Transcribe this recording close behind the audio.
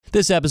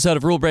This episode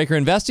of Rule Breaker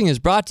Investing is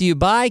brought to you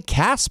by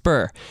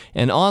Casper,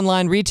 an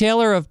online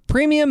retailer of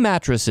premium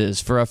mattresses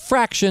for a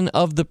fraction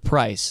of the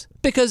price.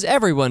 Because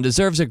everyone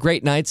deserves a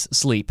great night's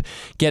sleep.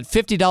 Get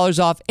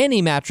 $50 off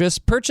any mattress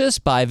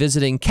purchased by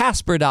visiting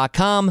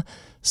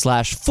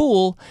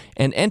casper.com/fool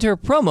and enter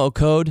promo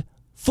code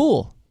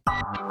FOOL.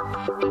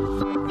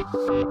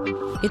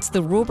 It's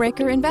the Rule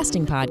Breaker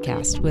Investing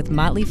Podcast with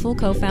Motley Fool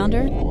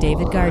co-founder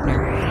David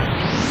Gardner.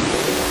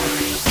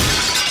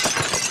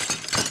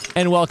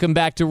 And welcome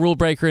back to Rule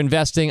Breaker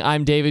Investing.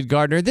 I'm David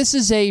Gardner. This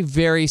is a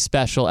very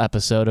special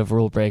episode of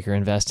Rule Breaker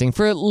Investing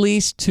for at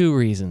least two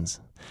reasons.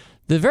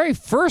 The very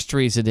first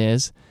reason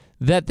is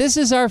that this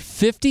is our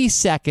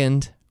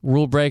 52nd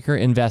Rule Breaker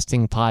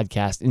Investing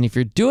podcast. And if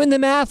you're doing the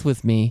math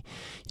with me,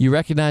 you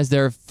recognize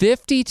there are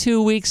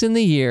 52 weeks in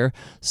the year.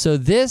 So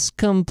this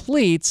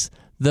completes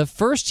the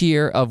first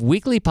year of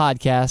weekly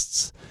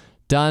podcasts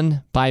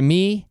done by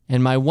me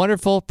and my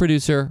wonderful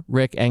producer,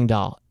 Rick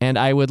Engdahl. And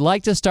I would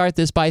like to start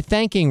this by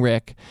thanking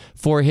Rick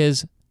for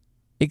his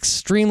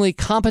extremely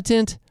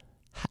competent,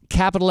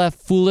 capital F,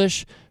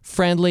 foolish,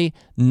 friendly,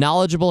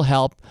 knowledgeable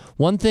help.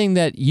 One thing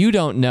that you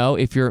don't know,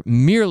 if you're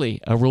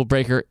merely a Rule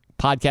Breaker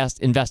podcast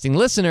investing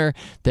listener,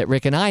 that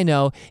Rick and I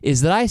know,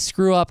 is that I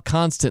screw up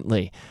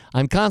constantly.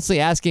 I'm constantly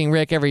asking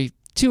Rick every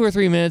 2 or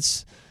 3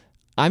 minutes.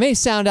 I may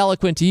sound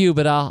eloquent to you,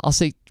 but I'll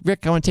say,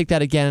 Rick, I want to take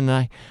that again, and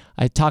I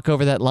talk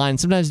over that line.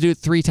 Sometimes I do it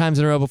 3 times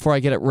in a row before I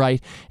get it right.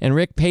 And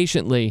Rick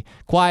patiently,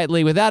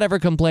 quietly, without ever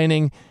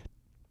complaining,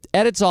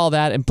 edits all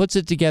that and puts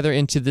it together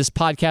into this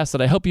podcast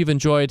that I hope you've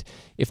enjoyed,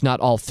 if not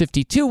all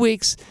 52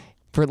 weeks,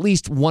 for at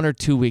least 1 or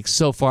 2 weeks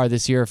so far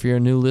this year if you're a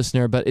new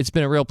listener. But it's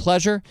been a real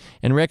pleasure.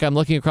 And Rick, I'm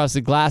looking across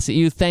the glass at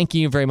you. Thank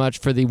you very much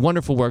for the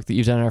wonderful work that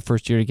you've done in our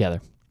first year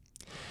together.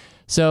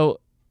 So,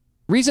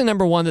 reason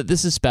number one that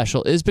this is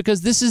special is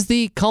because this is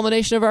the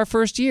culmination of our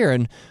first year.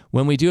 And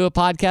when we do a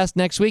podcast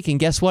next week,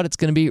 and guess what? It's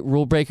going to be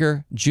Rule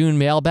Breaker June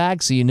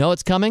mailbag, so you know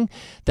it's coming.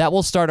 That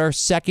will start our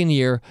second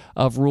year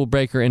of Rule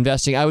Breaker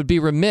Investing. I would be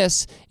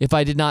remiss if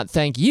I did not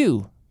thank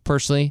you,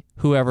 personally,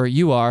 whoever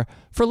you are,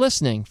 for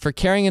listening, for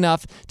caring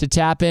enough to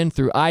tap in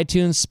through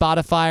iTunes,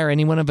 Spotify, or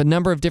any one of a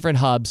number of different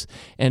hubs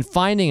and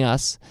finding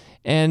us.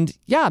 And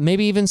yeah,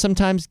 maybe even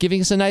sometimes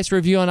giving us a nice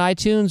review on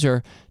iTunes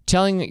or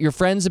telling your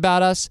friends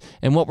about us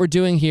and what we're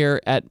doing here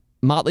at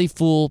Motley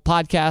Fool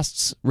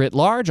Podcasts writ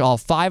large, all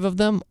 5 of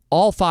them,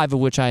 all 5 of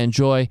which I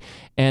enjoy.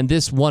 And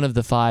this one of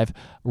the 5,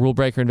 Rule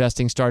Breaker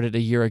Investing, started a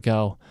year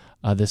ago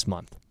this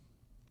month.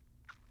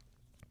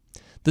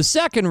 The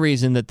second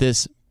reason that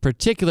this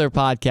particular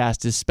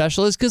podcast is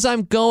special is because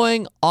I'm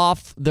going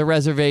off the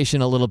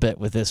reservation a little bit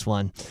with this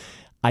one.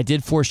 I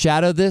did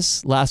foreshadow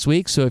this last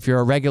week, so if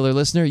you're a regular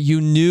listener, you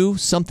knew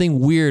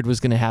something weird was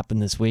going to happen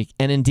this week,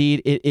 and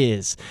indeed it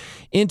is.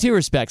 In 2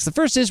 respects. The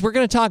first is we're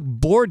going to talk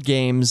board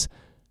games,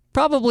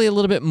 probably a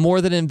little bit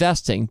more than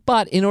investing,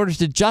 but in order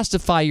to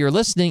justify your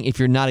listening, if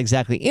you're not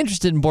exactly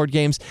interested in board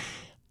games,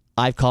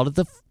 I've called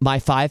it my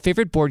 5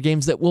 favorite board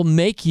games that will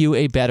make you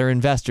a better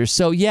investor.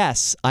 So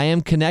yes, I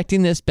am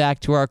connecting this back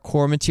to our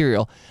core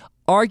material.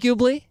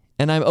 Arguably,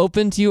 and I'm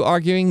open to you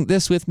arguing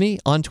this with me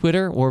on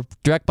Twitter or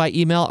direct by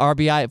email,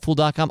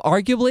 rbi@fool.com.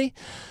 Arguably,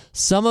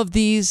 some of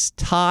these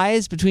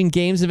ties between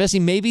games and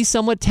investing may be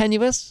somewhat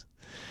tenuous.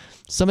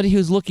 Somebody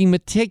who's looking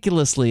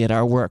meticulously at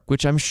our work,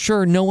 which I'm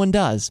sure no one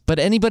does, but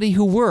anybody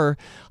who were,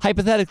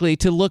 hypothetically,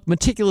 to look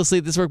meticulously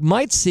at this work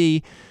might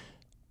see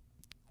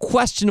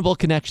questionable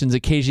connections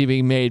occasionally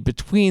being made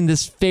between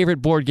this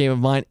favorite board game of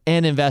mine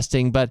and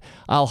investing, but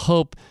I'll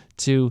hope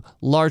to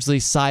largely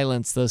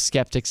silence those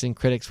skeptics and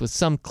critics with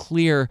some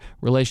clear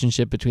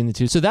relationship between the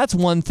two. So that's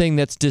one thing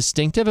that's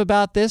distinctive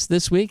about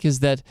this week is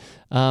that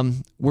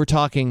we're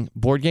talking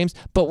board games,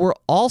 but we're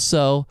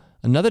also,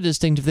 another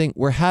distinctive thing,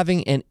 we're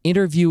having an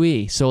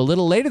interviewee. So a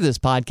little later this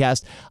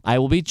podcast, I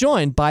will be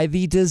joined by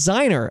the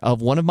designer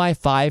of one of my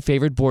 5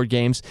 favorite board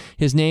games.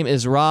 His name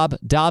is Rob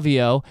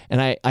Daviau,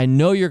 and I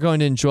know you're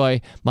going to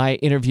enjoy my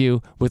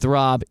interview with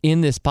Rob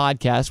in this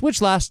podcast,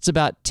 which lasts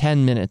about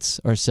 10 minutes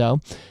or so.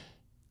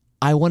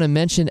 I want to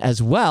mention as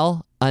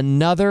well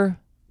another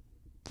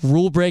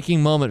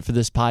rule-breaking moment for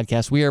this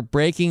podcast. We are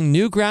breaking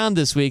new ground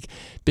this week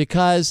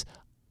because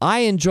I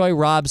enjoy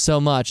Rob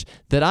so much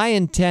that I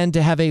intend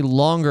to have a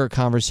longer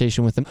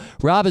conversation with him.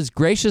 Rob has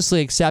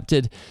graciously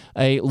accepted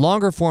a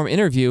longer form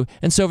interview,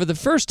 and so for the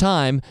first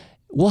time,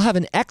 we'll have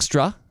an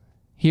extra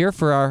here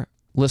for our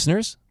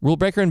listeners, Rule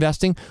Breaker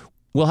Investing.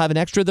 We'll have an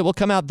extra that will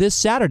come out this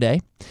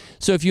Saturday.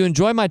 So if you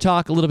enjoy my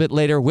talk a little bit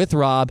later with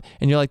Rob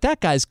and you're like,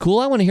 that guy's cool,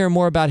 I want to hear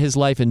more about his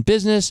life in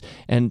business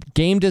and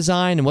game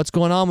design and what's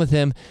going on with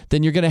him,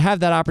 then you're going to have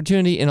that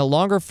opportunity in a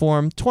longer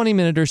form,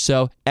 20-minute or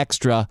so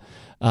extra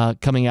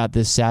coming out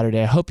this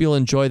Saturday. I hope you'll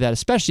enjoy that,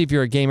 especially if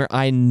you're a gamer.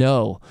 I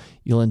know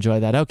you'll enjoy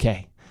that.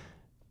 Okay,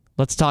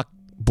 let's talk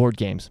board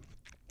games.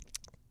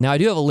 Now, I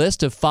do have a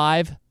list of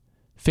 5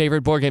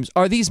 favorite board games.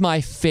 Are these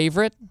my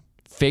favorite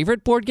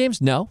board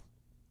games? No.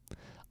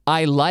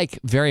 I like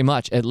very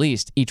much, at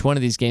least, each one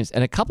of these games,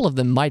 and a couple of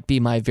them might be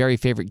my very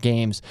favorite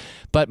games.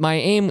 But my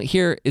aim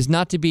here is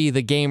not to be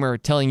the gamer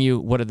telling you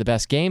what are the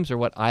best games or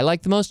what I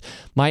like the most.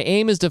 My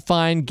aim is to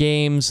find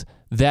games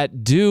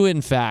that do,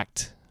 in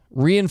fact,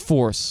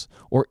 reinforce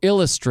or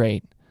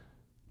illustrate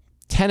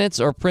tenets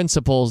or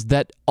principles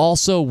that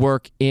also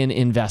work in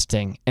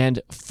investing.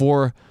 And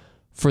for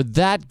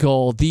that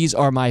goal, these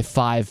are my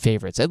 5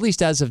 favorites, at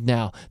least as of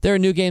now. There are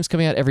new games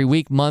coming out every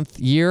week, month,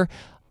 year.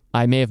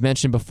 I may have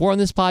mentioned before on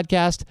this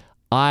podcast,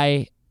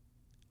 I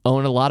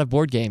own a lot of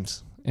board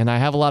games, and I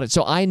have a lot of,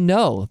 so I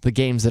know the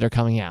games that are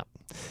coming out.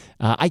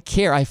 I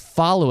care. I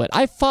follow it.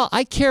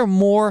 I care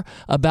more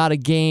about a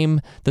game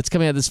that's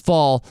coming out this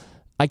fall.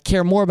 I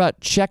care more about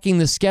checking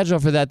the schedule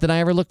for that than I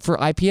ever look for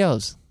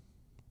IPOs.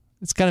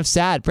 It's kind of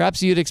sad.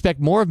 Perhaps you'd expect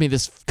more of me,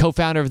 this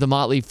co-founder of the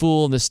Motley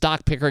Fool and the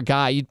stock picker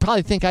guy. You'd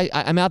probably think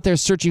I'm out there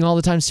searching all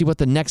the time to see what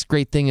the next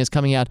great thing is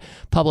coming out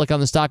public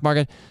on the stock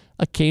market.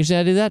 Occasionally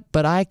I do that,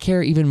 but I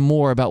care even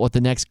more about what the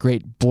next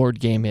great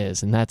board game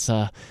is. And that's,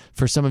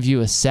 for some of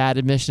you, a sad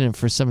admission, and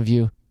for some of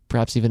you,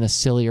 perhaps even a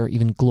silly or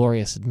even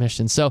glorious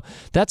admission. So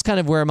that's kind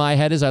of where my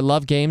head is. I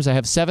love games. I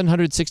have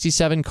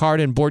 767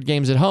 card and board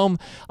games at home.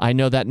 I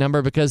know that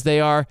number because they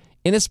are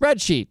in a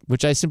spreadsheet,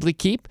 which I simply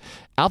keep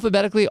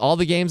alphabetically all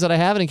the games that I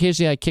have, and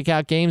occasionally I kick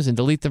out games and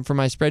delete them from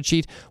my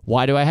spreadsheet.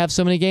 Why do I have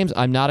so many games?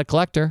 I'm not a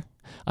collector.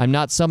 I'm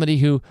not somebody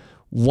who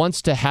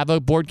wants to have a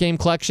board game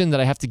collection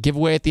that I have to give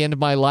away at the end of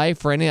my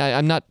life or anything.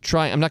 I'm not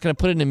going to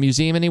put it in a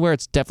museum anywhere.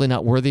 It's definitely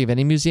not worthy of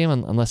any museum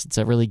unless it's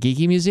a really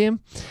geeky museum.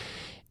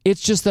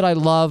 It's just that I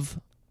love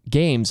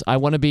games. I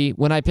want to be,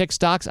 when I pick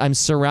stocks, I'm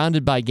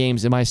surrounded by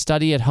games. In my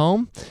study at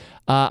home,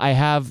 I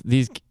have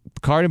these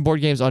card and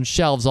board games on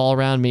shelves all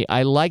around me.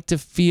 I like to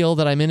feel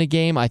that I'm in a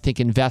game. I think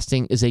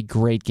investing is a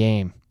great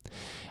game.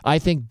 I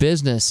think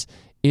business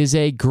is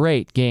a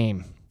great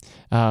game.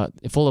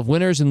 Full of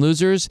winners and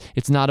losers.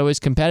 It's not always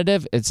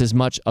competitive. It's as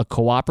much a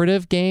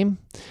cooperative game.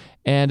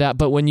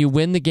 But when you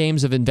win the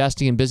games of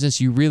investing in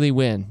business, you really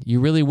win. You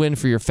really win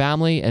for your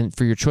family and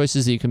for your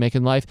choices that you can make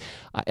in life.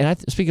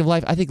 Speaking of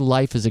life, I think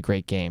life is a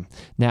great game.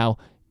 Now,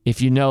 if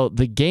you know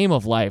the game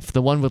of life,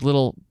 the one with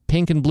little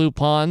pink and blue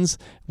pawns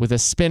with a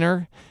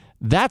spinner,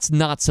 that's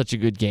not such a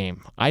good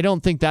game. I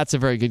don't think that's a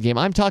very good game.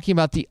 I'm talking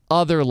about the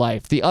other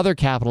life, the other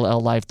capital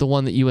L life, the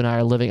one that you and I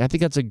are living. I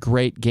think that's a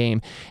great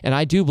game. And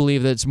I do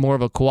believe that it's more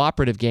of a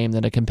cooperative game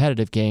than a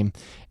competitive game.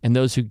 And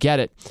those who get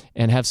it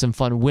and have some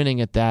fun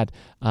winning at that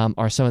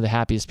are some of the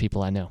happiest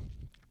people I know.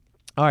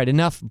 All right,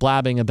 enough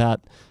blabbing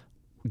about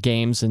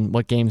games and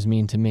what games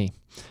mean to me.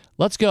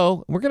 Let's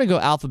go. We're going to go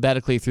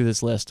alphabetically through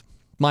this list.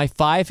 My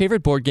 5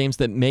 favorite board games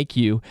that make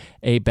you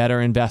a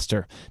better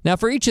investor. Now,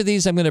 for each of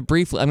these, I'm going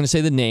to say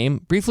the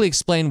name, briefly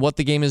explain what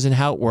the game is and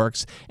how it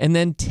works, and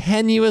then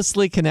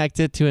tenuously connect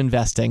it to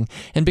investing.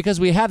 And because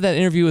we have that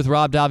interview with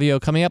Rob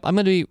Daviau coming up, I'm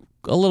going to be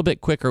a little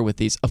bit quicker with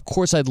these. Of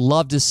course, I'd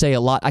love to say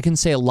a lot. I can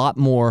say a lot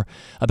more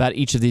about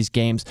each of these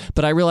games,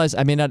 but I realize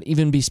I may not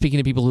even be speaking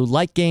to people who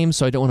like games,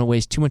 so I don't want to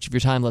waste too much of your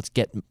time. Let's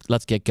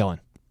get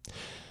going.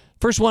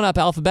 First one up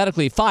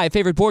alphabetically, 5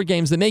 favorite board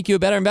games that make you a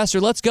better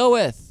investor. Let's go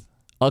with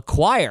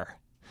Acquire.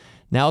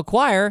 Now,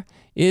 Acquire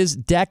is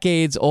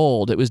decades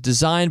old. It was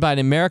designed by an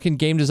American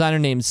game designer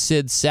named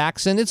Sid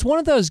Saxon. It's one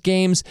of those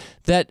games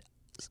that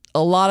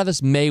a lot of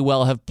us may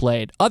well have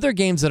played. Other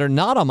games that are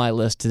not on my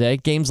list today,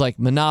 games like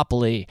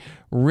Monopoly,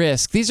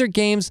 Risk, these are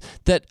games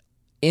that,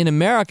 in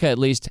America at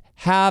least,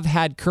 have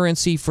had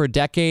currency for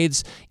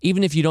decades.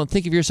 Even if you don't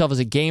think of yourself as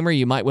a gamer,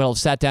 you might well have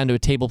sat down to a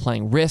table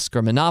playing Risk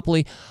or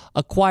Monopoly.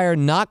 Acquire,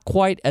 not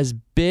quite as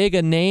big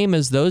a name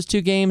as those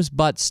two games,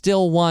 but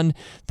still one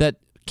that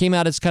came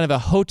out as kind of a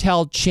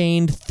hotel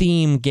chained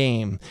theme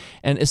game.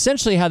 And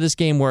essentially how this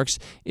game works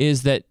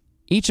is that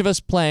each of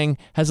us playing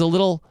has a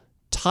little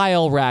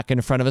tile rack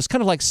in front of us,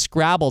 kind of like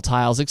Scrabble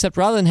tiles, except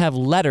rather than have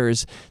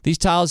letters, these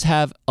tiles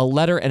have a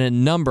letter and a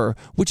number,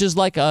 which is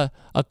like a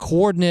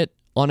coordinate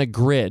on a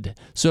grid.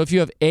 So if you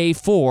have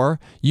A4,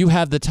 you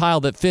have the tile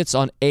that fits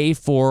on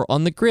A4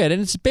 on the grid, and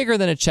it's bigger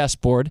than a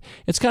chessboard.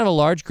 It's kind of a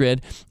large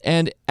grid,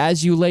 and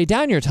as you lay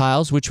down your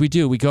tiles, which we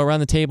do, we go around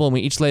the table and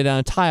we each lay down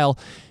a tile,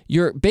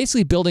 you're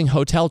basically building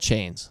hotel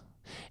chains.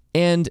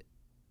 And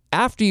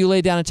after you lay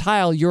down a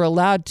tile, you're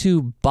allowed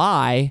to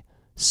buy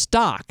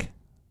stock.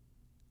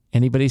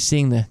 Anybody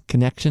seeing the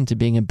connection to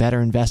being a better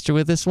investor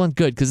with this one?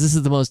 Good, because this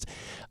is the most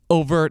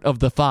overt of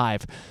the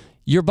 5.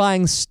 You're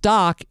buying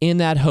stock in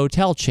that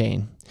hotel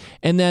chain.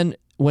 And then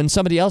when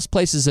somebody else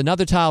places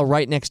another tile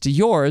right next to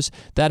yours,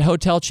 that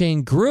hotel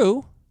chain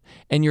grew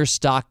and your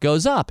stock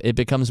goes up. It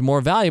becomes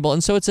more valuable.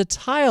 And so it's a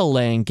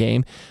tile-laying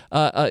game.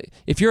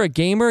 If you're a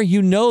gamer,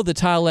 you know the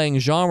tile-laying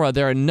genre.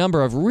 There are a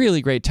number of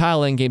really great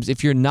tile-laying games.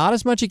 If you're not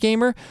as much a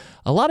gamer,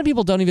 A lot of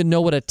people don't even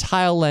know what a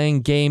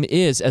tile-laying game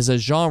is as a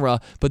genre,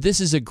 but this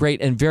is a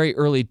great and very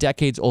early,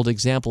 decades-old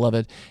example of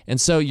it. And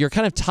so you're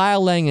kind of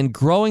tile-laying and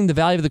growing the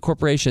value of the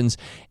corporations,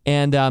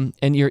 and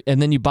then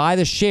you buy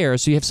the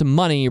shares. So you have some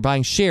money, you're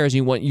buying shares, and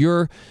you want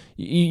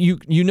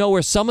you know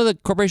where some of the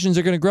corporations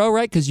are going to grow,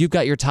 right? Because you've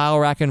got your tile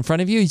rack in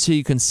front of you, so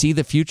you can see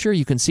the future.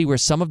 You can see where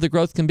some of the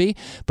growth can be,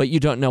 but you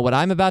don't know what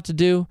I'm about to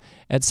do,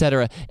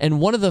 etc. And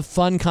one of the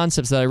fun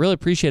concepts that I really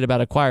appreciate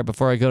about Acquire,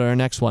 before I go to our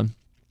next one,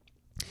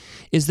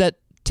 is that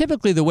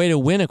typically the way to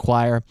win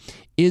Acquire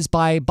is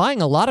by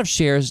buying a lot of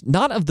shares,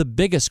 not of the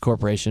biggest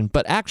corporation,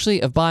 but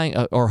actually of buying,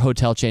 or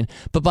hotel chain,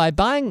 but by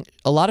buying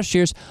a lot of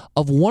shares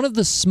of one of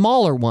the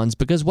smaller ones,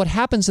 because what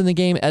happens in the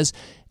game as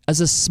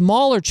a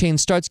smaller chain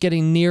starts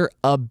getting near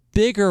a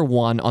bigger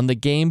one on the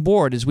game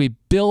board, as we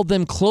build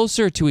them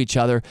closer to each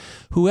other,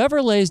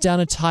 whoever lays down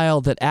a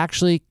tile that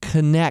actually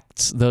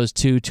connects those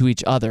two to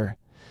each other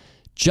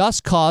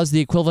just caused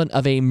the equivalent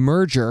of a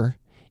merger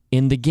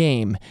in the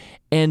game.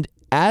 And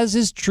as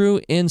is true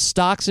in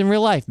stocks in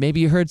real life, maybe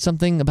you heard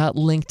something about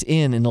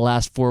LinkedIn in the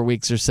last 4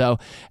 weeks or so.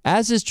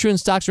 As is true in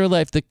stocks in real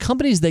life, the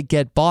companies that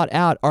get bought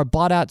out are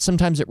bought out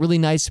sometimes at really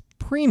nice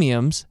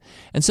premiums.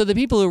 And so the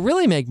people who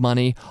really make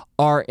money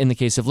are, in the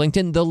case of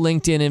LinkedIn, the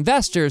LinkedIn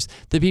investors.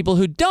 The people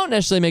who don't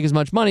necessarily make as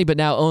much money but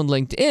now own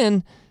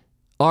LinkedIn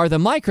are the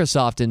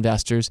Microsoft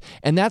investors.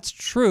 And that's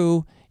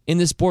true in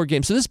this board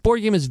game. So this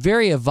board game is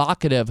very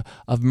evocative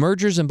of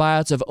mergers and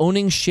buyouts, of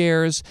owning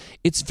shares.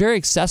 It's very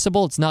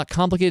accessible. It's not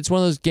complicated. It's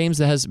one of those games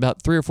that has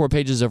about 3 or 4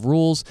 pages of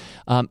rules.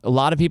 A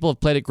lot of people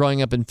have played it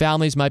growing up in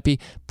families. Might be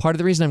part of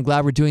the reason I'm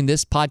glad we're doing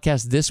this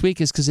podcast this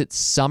week is because it's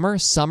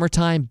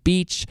summertime,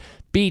 beach,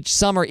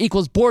 summer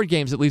equals board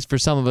games, at least for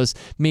some of us,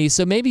 me.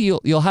 So maybe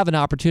you'll have an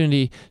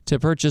opportunity to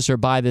purchase or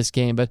buy this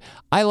game. But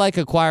I like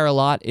Acquire a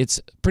lot.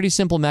 It's pretty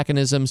simple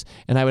mechanisms,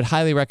 and I would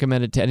highly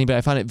recommend it to anybody.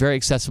 I find it very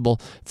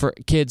accessible for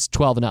kids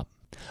 12 and up.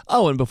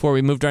 Oh, and before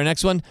we move to our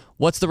next one,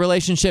 what's the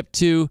relationship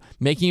to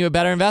making you a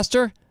better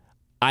investor?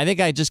 I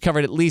think I just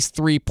covered at least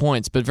 3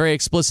 points, but very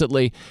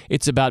explicitly,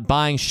 it's about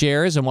buying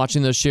shares and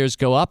watching those shares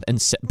go up and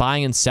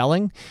buying and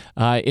selling.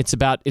 It's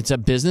a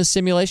business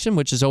simulation,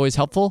 which is always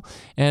helpful.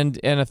 And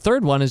a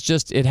third one is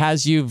just it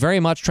has you very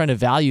much trying to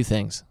value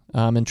things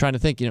and trying to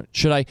think,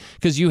 should I?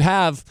 Because you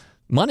have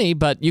money,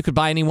 but you could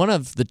buy any one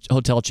of the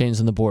hotel chains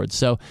on the board.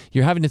 So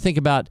you're having to think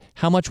about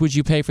how much would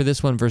you pay for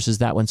this one versus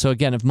that one. So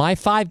again, of my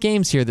 5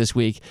 games here this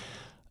week,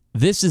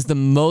 this is the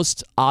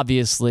most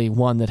obviously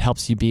one that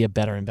helps you be a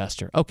better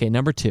investor. Okay,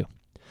 number 2.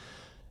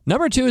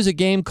 Number 2 is a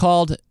game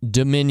called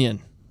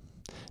Dominion.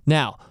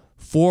 Now,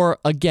 for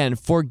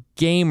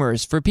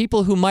gamers, for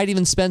people who might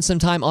even spend some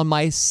time on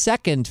my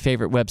second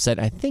favorite website.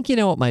 I think you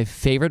know what my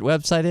favorite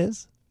website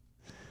is?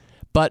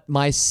 But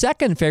my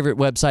second favorite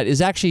website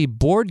is actually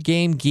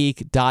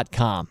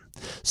BoardGameGeek.com.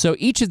 So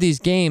each of these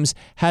games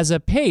has a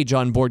page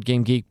on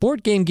BoardGameGeek.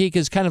 BoardGameGeek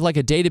is kind of like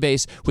a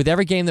database with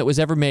every game that was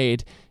ever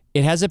made.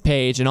 It has a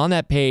page, and on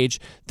that page,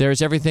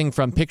 there's everything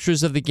from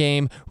pictures of the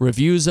game,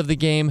 reviews of the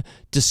game,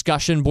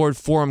 discussion board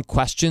forum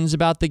questions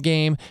about the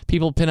game.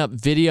 People pin up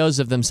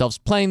videos of themselves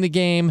playing the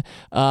game.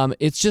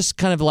 It's just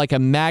kind of like a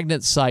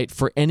magnet site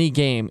for any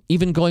game,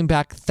 even going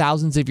back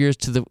thousands of years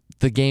to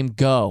the game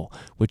Go,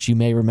 which you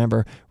may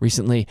remember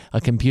recently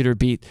a computer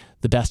beat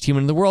the best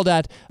human in the world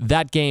at.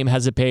 That game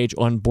has a page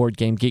on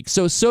BoardGameGeek.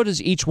 So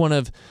does each one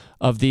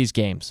of these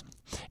games.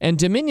 And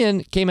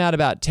Dominion came out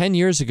about 10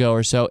 years ago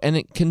or so, and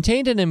it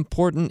contained an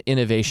important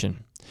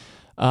innovation.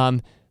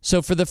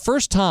 So for the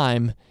first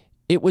time,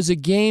 it was a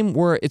game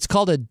where it's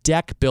called a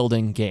deck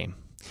building game.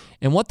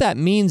 And what that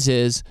means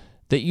is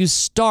that you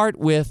start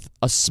with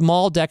a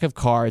small deck of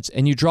cards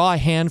and you draw a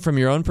hand from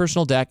your own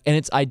personal deck, and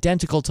it's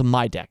identical to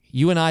my deck.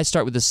 You and I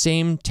start with the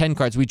same 10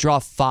 cards. We draw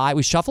 5,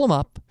 we shuffle them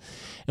up,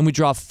 and we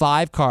draw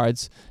 5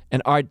 cards,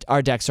 and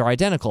our decks are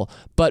identical.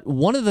 But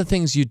one of the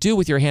things you do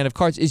with your hand of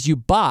cards is you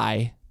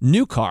buy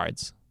new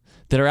cards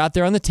that are out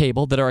there on the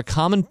table that are a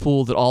common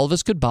pool that all of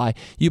us could buy.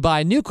 You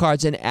buy new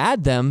cards and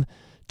add them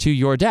to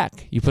your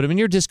deck. You put them in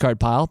your discard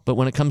pile, but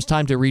when it comes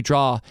time to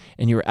redraw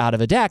and you're out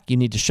of a deck, you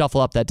need to shuffle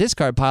up that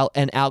discard pile,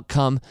 and out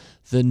come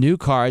the new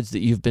cards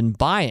that you've been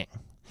buying.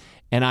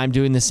 And I'm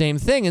doing the same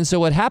thing. And so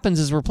what happens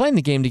as we're playing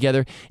the game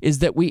together is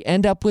that we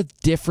end up with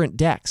different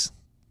decks.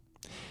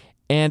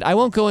 And I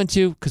won't go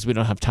into, because we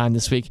don't have time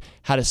this week,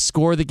 how to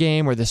score the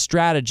game or the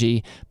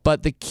strategy,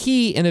 but the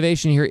key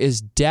innovation here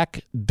is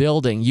deck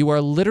building. You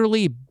are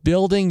literally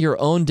building your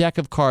own deck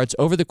of cards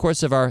over the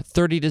course of our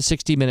 30 to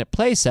 60-minute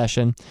play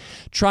session,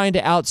 trying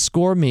to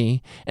outscore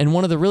me. And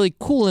one of the really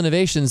cool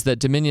innovations that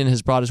Dominion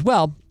has brought as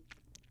well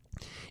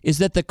is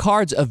that the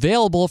cards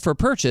available for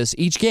purchase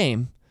each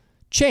game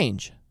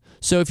change.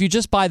 So if you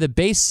just buy the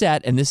base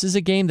set, and this is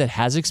a game that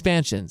has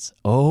expansions,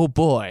 oh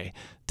boy,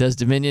 does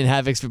Dominion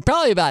have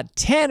probably about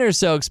 10 or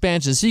so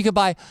expansions. So you can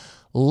buy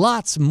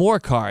lots more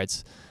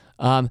cards.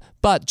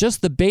 But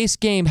just the base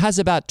game has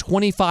about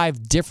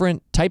 25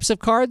 different types of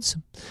cards.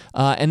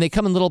 And they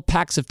come in little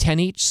packs of 10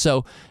 each.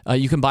 So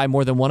you can buy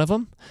more than one of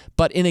them.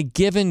 But in a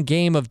given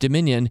game of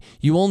Dominion,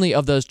 you only,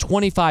 of those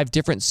 25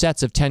 different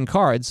sets of 10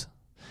 cards,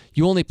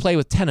 you only play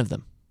with 10 of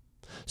them.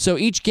 So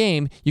each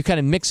game, you kind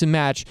of mix and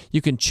match.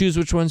 You can choose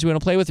which ones you want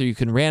to play with, or you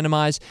can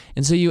randomize.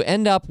 And so you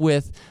end up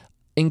with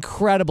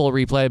incredible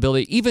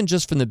replayability, even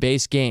just from the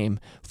base game,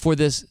 for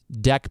this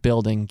deck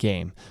building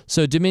game.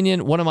 So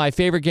Dominion, one of my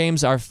favorite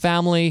games. Our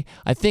family,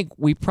 I think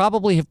we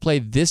probably have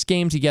played this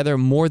game together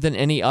more than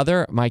any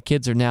other. My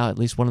kids are now, at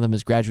least one of them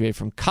has graduated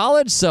from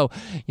college. So,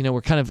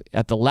 we're kind of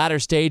at the latter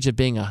stage of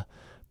being a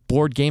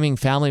board gaming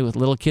family with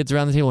little kids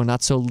around the table. We're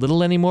not so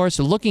little anymore.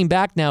 So looking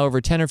back now over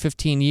 10 or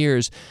 15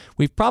 years,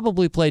 we've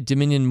probably played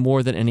Dominion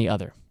more than any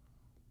other.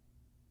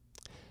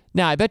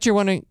 Now, I bet you're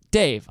wondering,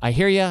 Dave, I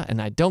hear you,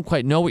 and I don't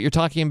quite know what you're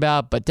talking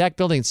about, but deck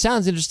building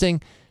sounds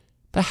interesting,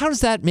 but how does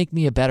that make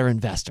me a better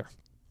investor?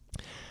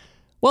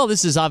 Well,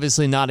 this is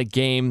obviously not a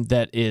game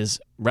that is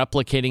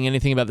replicating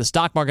anything about the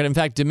stock market. In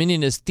fact,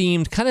 Dominion is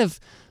themed kind of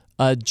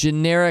a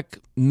generic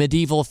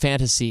medieval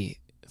fantasy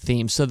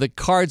theme. So the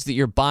cards that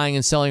you're buying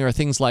and selling are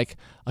things like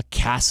a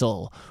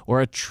castle or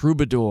a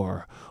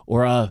troubadour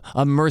or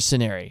a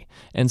mercenary.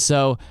 And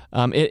so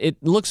it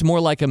looks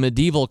more like a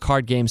medieval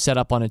card game set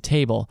up on a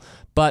table.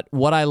 But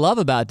what I love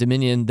about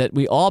Dominion that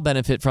we all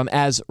benefit from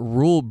as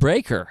rule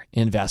breaker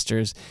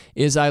investors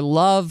is I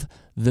love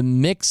the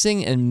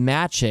mixing and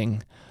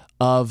matching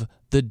of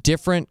the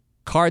different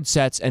card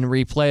sets and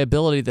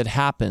replayability that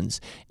happens.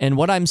 And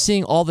what I'm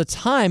seeing all the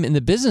time in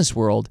the business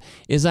world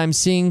is I'm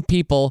seeing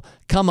people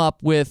come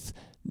up with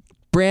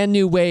brand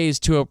new ways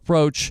to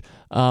approach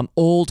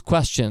old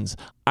questions.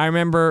 I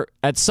remember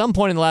at some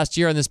point in the last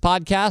year on this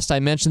podcast, I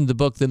mentioned the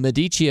book The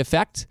Medici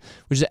Effect,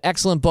 which is an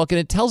excellent book, and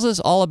it tells us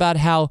all about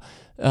how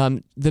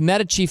the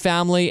Medici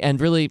family and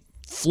really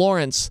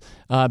Florence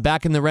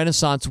back in the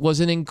Renaissance was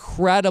an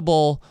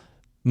incredible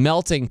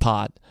melting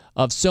pot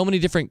of so many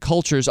different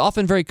cultures,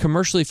 often very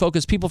commercially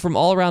focused, people from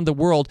all around the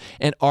world,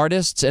 and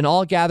artists, and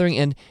all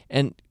gathering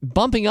and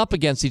bumping up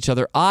against each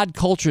other, odd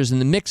cultures and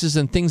the mixes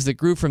and things that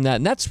grew from that.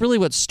 And that's really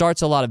what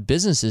starts a lot of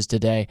businesses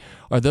today,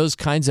 are those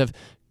kinds of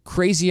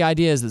crazy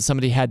ideas that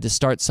somebody had to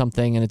start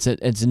something, and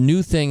it's a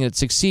new thing, and it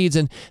succeeds.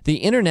 And the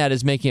internet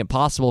is making it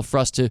possible for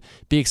us to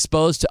be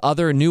exposed to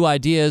other new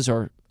ideas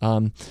or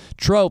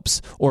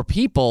tropes or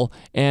people,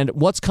 and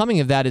what's coming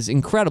of that is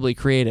incredibly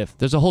creative.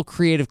 There's a whole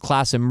creative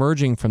class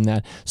emerging from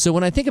that. So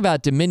when I think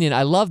about Dominion,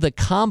 I love the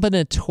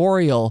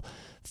combinatorial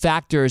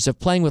factors of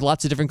playing with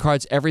lots of different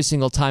cards every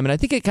single time, and I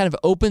think it kind of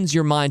opens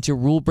your mind to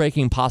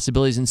rule-breaking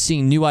possibilities and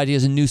seeing new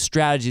ideas and new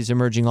strategies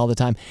emerging all the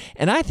time.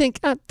 And I think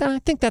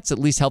that's at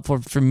least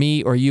helpful for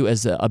me or you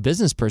as a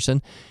business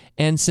person.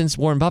 And since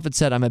Warren Buffett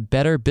said I'm a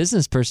better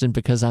business person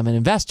because I'm an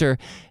investor,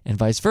 and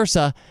vice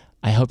versa,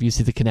 I hope you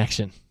see the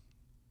connection.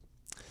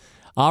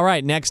 All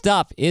right, next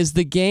up is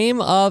the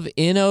game of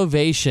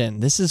innovation.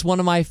 This is one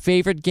of my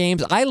favorite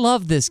games. I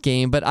love this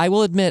game, but I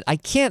will admit I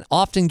can't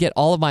often get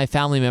all of my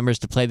family members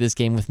to play this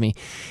game with me.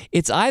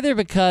 It's either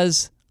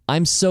because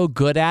I'm so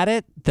good at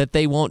it that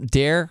they won't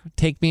dare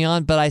take me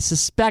on, but I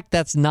suspect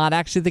that's not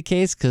actually the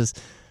case because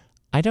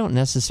I don't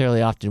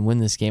necessarily often win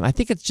this game. I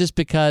think it's just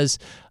because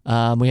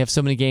we have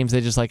so many games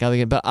they just like other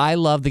games. But I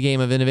love the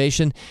game of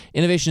innovation.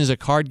 Innovation is a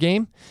card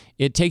game.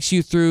 It takes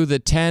you through the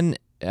 10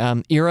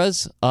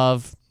 eras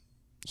of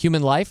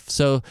human life.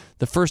 So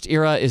the first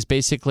era is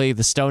basically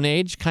the Stone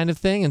Age kind of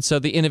thing. And so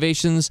the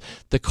innovations,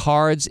 the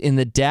cards in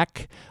the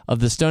deck of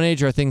the Stone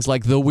Age are things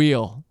like the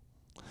wheel.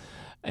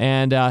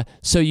 And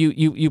so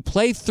you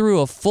play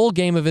through a full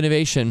game of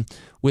innovation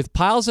with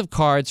piles of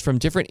cards from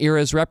different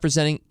eras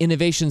representing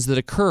innovations that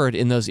occurred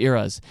in those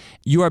eras.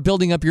 You are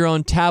building up your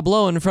own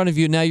tableau in front of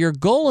you. Now, your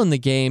goal in the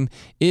game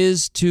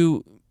is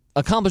to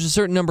accomplish a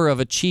certain number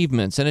of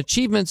achievements, and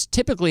achievements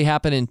typically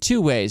happen in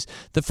two ways.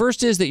 The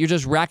first is that you're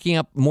just racking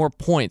up more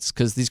points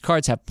because these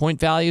cards have point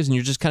values and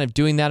you're just kind of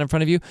doing that in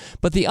front of you.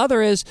 But the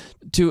other is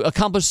to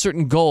accomplish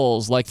certain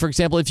goals. Like, for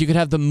example, if you could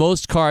have the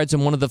most cards in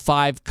one of the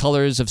 5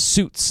 colors of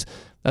suits.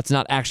 That's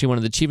not actually one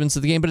of the achievements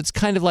of the game, but it's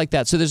kind of like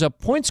that. So there's a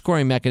point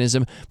scoring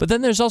mechanism, but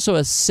then there's also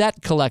a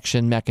set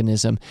collection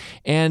mechanism.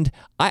 And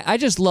I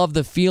just love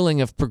the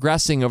feeling of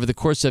progressing over the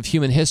course of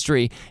human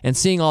history and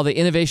seeing all the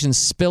innovations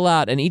spill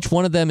out, and each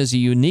one of them is a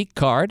unique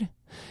card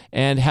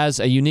and has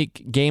a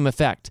unique game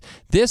effect.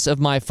 This, of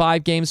my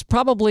 5 games,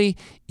 probably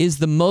is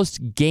the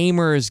most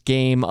gamers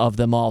game of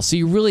them all. So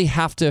you really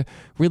have to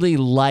really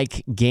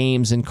like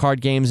games and card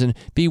games and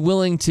be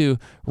willing to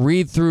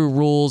read through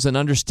rules and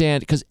understand,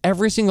 because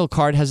every single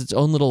card has its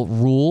own little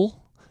rule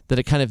that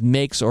it kind of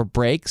makes or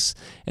breaks.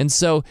 And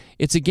so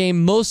it's a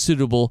game most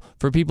suitable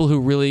for people who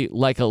really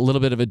like a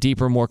little bit of a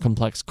deeper, more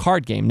complex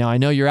card game. Now, I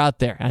know you're out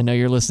there. I know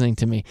you're listening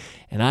to me.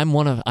 And I'm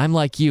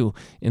like you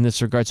in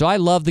this regard. So I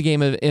love the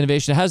game of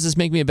innovation. How does this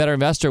make me a better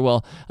investor?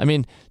 Well, I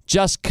mean,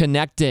 just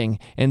connecting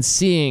and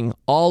seeing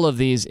all of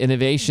these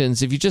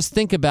innovations, if you just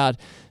think about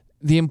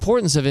the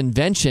importance of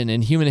invention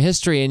in human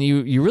history, and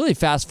you really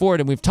fast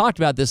forward, and we've talked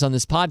about this on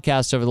this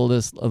podcast over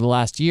the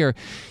last year,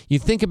 you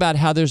think about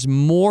how there's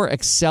more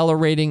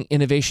accelerating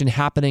innovation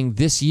happening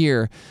this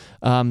year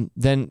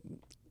than,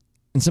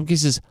 in some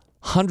cases,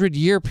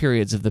 100-year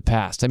periods of the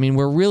past. I mean,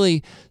 we're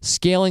really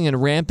scaling and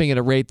ramping at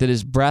a rate that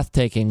is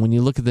breathtaking when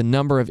you look at the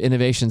number of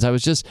innovations. I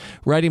was just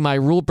writing my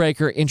Rule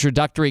Breaker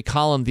introductory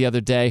column the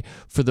other day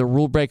for the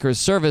Rule Breakers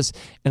service,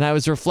 and I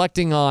was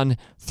reflecting on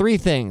 3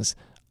 things.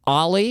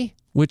 Ollie,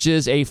 which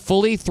is a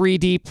fully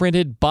 3D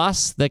printed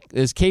bus that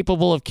is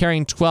capable of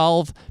carrying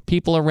 12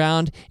 people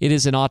around. It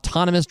is an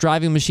autonomous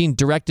driving machine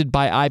directed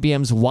by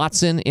IBM's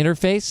Watson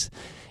interface.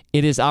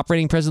 It is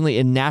operating presently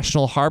in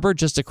National Harbor,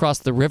 just across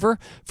the river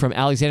from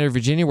Alexandria,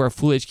 Virginia, where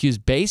Fool HQ is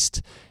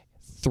based.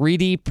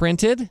 3D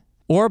printed.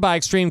 Or by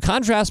extreme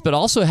contrast, but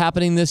also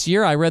happening this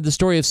year, I read the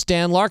story of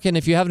Stan Larkin.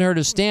 If you haven't heard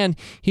of Stan,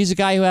 he's a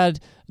guy who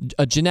had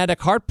a genetic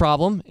heart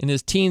problem. In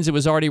his teens, it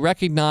was already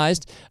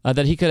recognized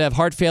that he could have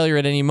heart failure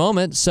at any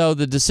moment. So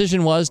the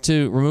decision was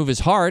to remove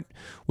his heart,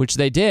 which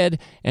they did.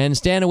 And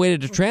Stan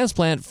awaited a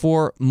transplant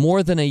for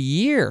more than a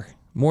year.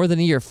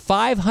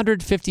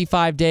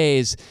 555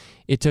 days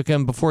it took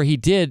him before he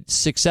did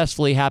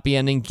successfully, happy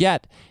ending,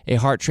 get a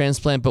heart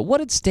transplant. But what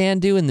did Stan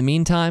do in the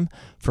meantime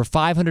for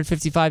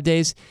 555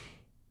 days?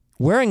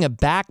 Wearing a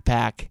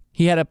backpack,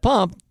 he had a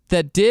pump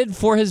that did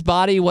for his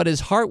body what his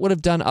heart would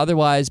have done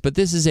otherwise. But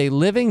this is a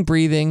living,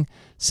 breathing,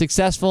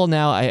 successful,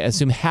 now I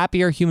assume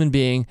happier human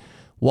being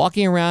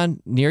walking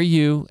around near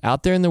you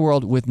out there in the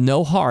world with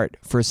no heart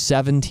for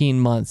 17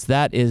 months.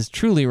 That is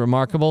truly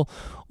remarkable.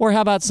 Or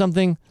how about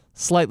something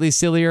slightly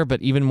sillier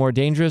but even more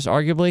dangerous,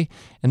 arguably?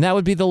 And that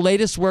would be the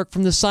latest work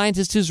from the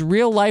scientist whose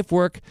real-life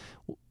work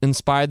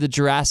inspired the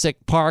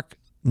Jurassic Park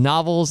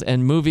novels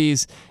and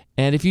movies.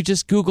 And if you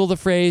just Google the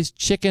phrase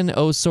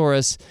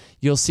Chickenosaurus,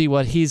 you'll see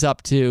what he's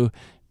up to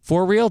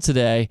for real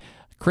today.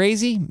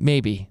 Crazy?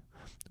 Maybe.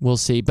 We'll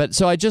see. But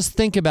so I just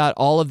think about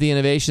all of the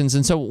innovations.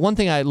 And so one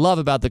thing I love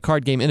about the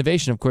card game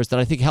innovation, of course, that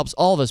I think helps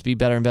all of us be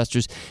better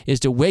investors is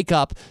to wake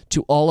up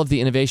to all of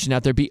the innovation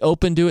out there, be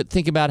open to it,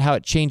 think about how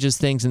it changes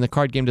things, and the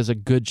card game does a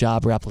good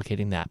job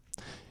replicating that.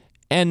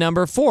 And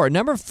number four, I'm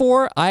going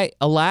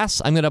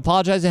to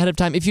apologize ahead of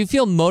time. If you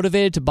feel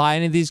motivated to buy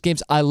any of these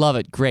games, I love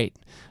it. Great.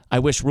 I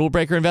wish Rule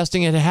Breaker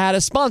Investing had had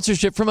a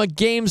sponsorship from a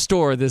game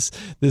store this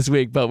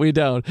week, but we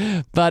don't.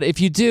 But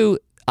if you do,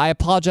 I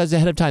apologize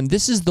ahead of time.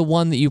 This is the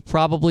one that you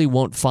probably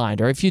won't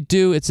find. Or if you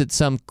do, it's at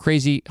some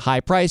crazy high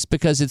price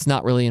because it's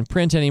not really in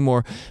print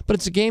anymore. But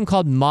it's a game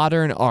called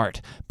Modern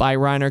Art by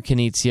Rainer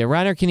Knizia.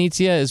 Rainer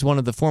Knizia is one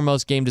of the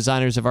foremost game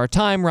designers of our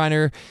time.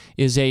 Rainer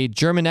is a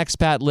German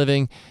expat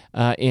living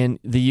in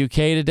the UK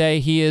today.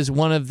 He is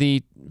one of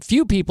the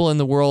few people in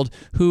the world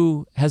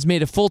who has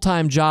made a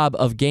full-time job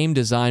of game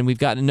design. We've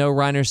gotten to know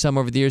Rainer some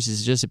over the years.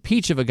 He's just a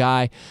peach of a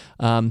guy,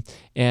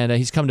 and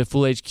he's come to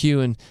Fool HQ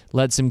and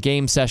led some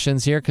game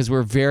sessions here because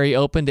we're very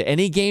open to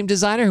any game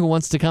designer who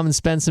wants to come and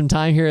spend some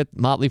time here at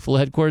Motley Fool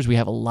headquarters. We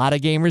have a lot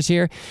of gamers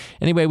here.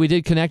 Anyway, we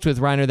did connect with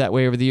Rainer that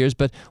way over the years,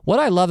 but what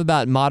I love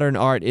about Modern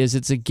Art is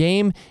it's a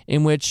game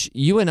in which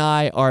you and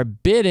I are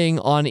bidding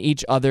on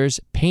each other's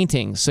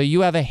paintings. So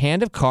you have a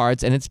hand of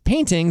cards, and it's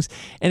paintings,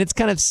 and it's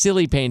kind of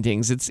silly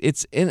paintings.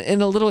 It's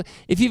in a little.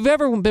 If you've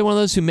ever been one of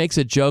those who makes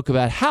a joke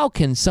about how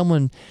can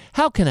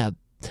a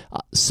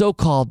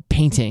so-called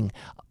painting,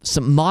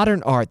 some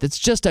modern art that's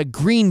just a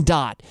green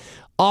dot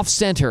off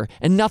center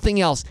and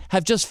nothing else,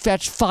 have just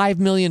fetched $5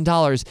 million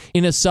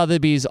in a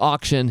Sotheby's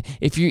auction.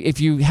 If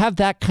you have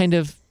that kind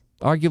of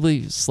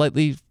arguably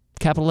slightly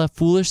capital F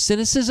foolish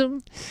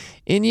cynicism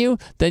in you,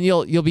 then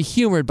you'll be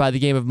humored by the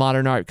game of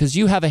Modern Art because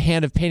you have a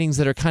hand of paintings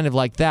that are kind of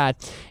like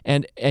that,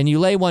 and you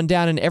lay one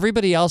down and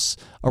everybody else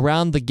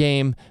around the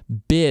game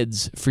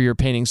bids for your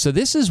painting. So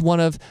this is one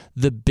of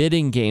the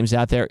bidding games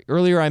out there.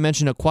 Earlier I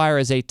mentioned Acquire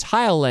as a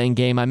tile laying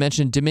game. I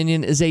mentioned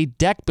Dominion as a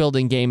deck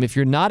building game. If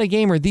you're not a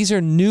gamer, these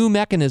are new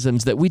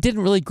mechanisms that we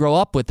didn't really grow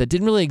up with, that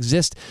didn't really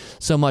exist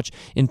so much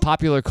in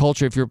popular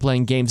culture if you're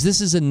playing games. This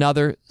is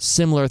another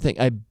similar thing,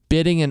 a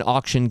bidding and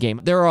auction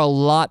game. There are a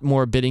lot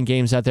more bidding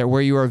games out there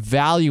where you are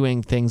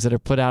valuing things that are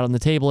put out on the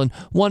table. And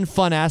one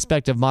fun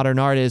aspect of Modern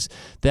Art is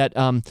that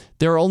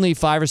there are only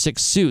 5 or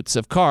 6 suits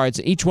of cards.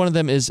 Each one of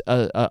them is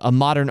a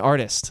modern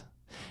artist.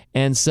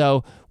 And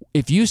so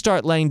if you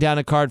start laying down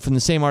a card from the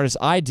same artist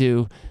I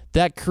do,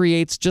 that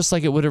creates, just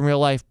like it would in real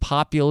life,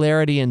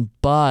 popularity and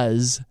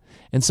buzz.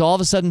 And so all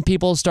of a sudden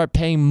people start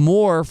paying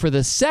more for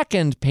the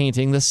second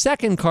painting, the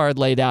second card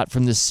laid out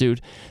from this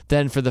suit,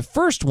 than for the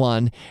first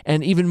one,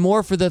 and even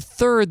more for the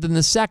third than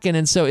the second.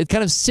 And so it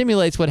kind of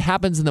simulates what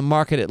happens in the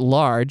market at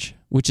large,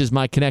 which is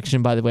my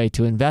connection, by the way,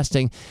 to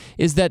investing,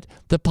 is that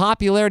the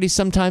popularity,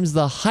 sometimes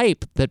the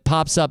hype that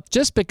pops up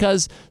just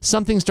because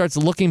something starts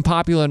looking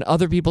popular and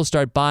other people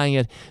start buying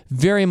it,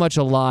 very much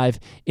alive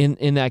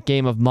in that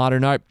game of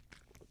Modern Art.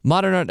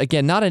 Modern Art,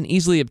 again, not an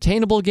easily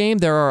obtainable game.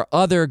 There are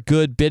other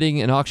good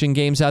bidding and auction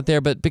games out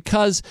there, but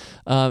because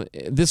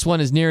this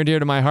one is near and dear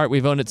to my heart,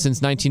 we've owned it since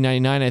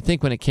 1999, I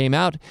think, when it came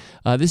out.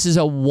 This is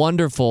a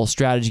wonderful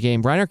strategy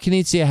game. Rainer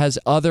Knizia has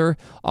other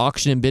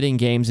auction and bidding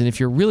games, and if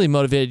you're really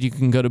motivated, you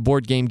can go to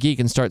Board Game Geek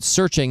and start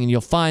searching, and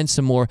you'll find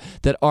some more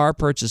that are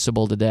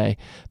purchasable today.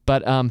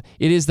 But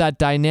it is that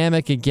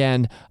dynamic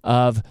again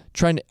of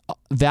trying to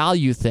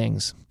value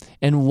things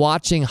and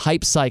watching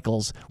hype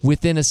cycles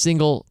within a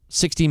single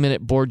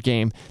 60-minute board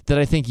game that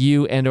I think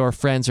you and or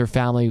friends or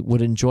family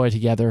would enjoy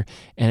together.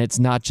 And it's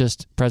not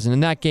just present in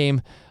that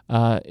game.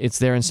 It's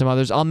there in some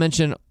others. I'll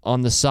mention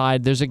on the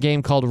side, there's a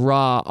game called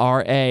Ra,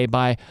 R-A,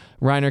 by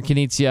Reiner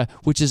Knizia,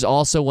 which is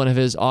also one of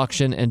his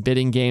auction and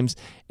bidding games.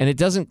 And it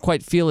doesn't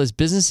quite feel as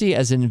businessy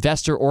as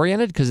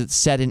investor-oriented because it's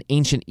set in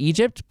ancient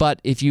Egypt. But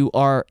if you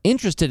are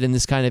interested in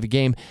this kind of a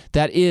game,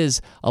 that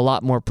is a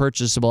lot more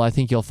purchasable. I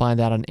think you'll find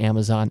that on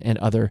Amazon and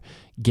other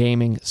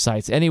gaming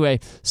sites. Anyway,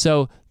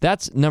 so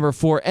that's number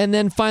 4. And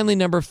then finally,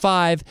 number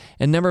 5.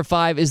 And number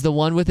 5 is the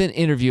one with an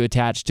interview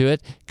attached to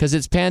it because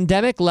it's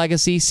Pandemic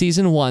Legacy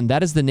Season 1.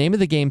 That is the name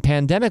of the game,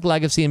 Pandemic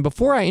Legacy. And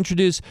before I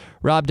introduce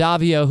Rob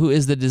Daviau, who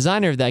is the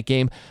designer of that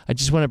game, I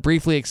just want to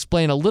briefly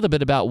explain a little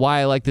bit about why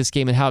I like this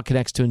game and how it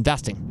connects to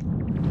investing.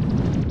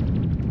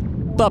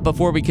 But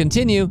before we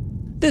continue,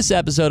 this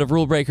episode of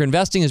Rule Breaker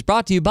Investing is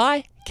brought to you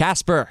by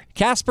Casper.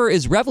 Casper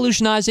is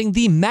revolutionizing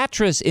the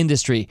mattress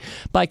industry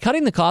by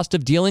cutting the cost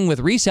of dealing with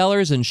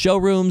resellers and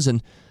showrooms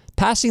and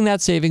passing that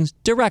savings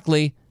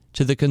directly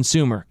to the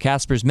consumer.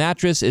 Casper's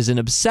mattress is an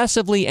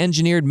obsessively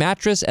engineered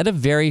mattress at a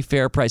very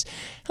fair price.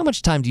 How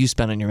much time do you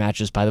spend on your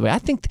mattress, by the way? I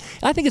think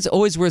it's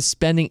always worth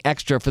spending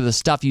extra for the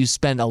stuff you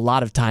spend a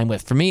lot of time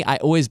with. For me, I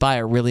always buy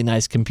a really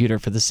nice computer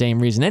for the same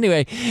reason.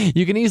 Anyway,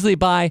 you can easily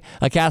buy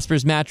a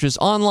Casper's mattress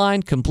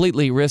online,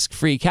 completely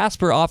risk-free.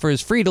 Casper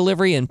offers free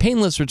delivery and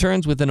painless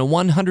returns within a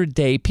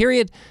 100-day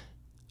period.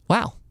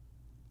 Wow.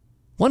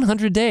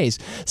 100 days.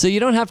 So you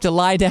don't have to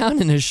lie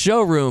down in a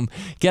showroom.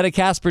 Get a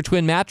Casper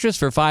Twin mattress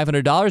for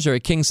 $500 or a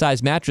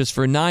king-size mattress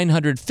for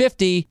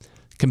 $950.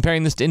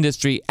 Comparing this to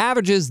industry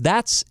averages,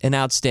 that's an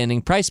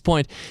outstanding price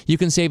point. You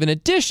can save an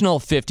additional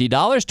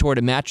 $50 toward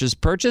a mattress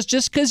purchase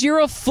just because you're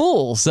a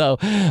fool. So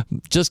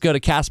just go to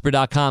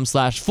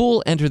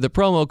Casper.com/fool, enter the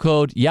promo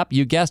code, yep,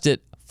 you guessed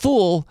it,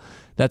 FOOL.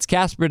 That's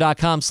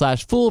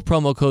Casper.com/fool,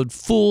 promo code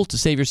FOOL to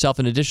save yourself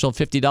an additional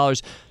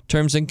 $50.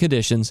 Terms and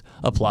conditions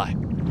apply.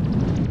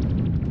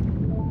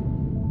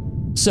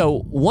 So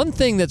one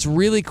thing that's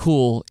really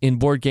cool in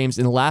board games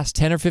in the last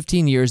 10 or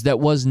 15 years that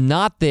was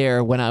not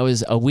there when I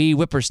was a wee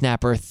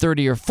whippersnapper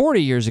 30 or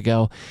 40 years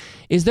ago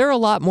is there are a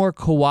lot more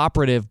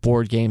cooperative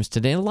board games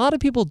today. And a lot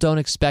of people don't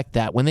expect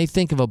that. When they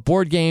think of a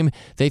board game,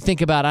 they think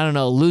about, I don't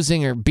know,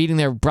 losing or beating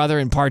their brother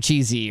in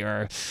Parcheesi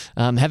or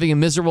having a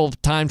miserable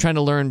time trying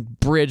to learn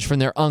bridge from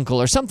their uncle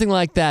or something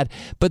like that.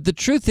 But the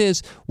truth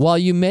is, while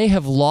you may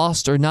have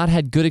lost or not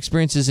had good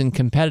experiences in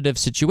competitive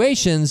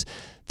situations,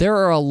 there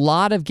are a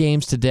lot of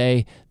games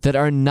today that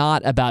are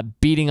not about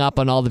beating up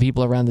on all the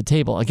people around the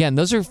table. Again,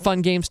 those are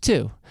fun games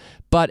too.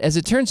 But as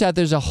it turns out,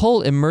 there's a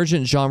whole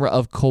emergent genre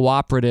of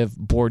cooperative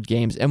board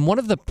games. And one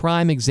of the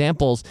prime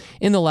examples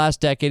in the last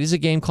decade is a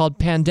game called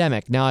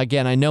Pandemic. Now,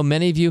 again, I know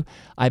many of you,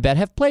 I bet,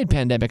 have played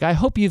Pandemic. I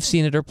hope you've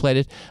seen it or played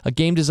it. A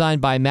game designed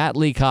by Matt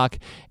Leacock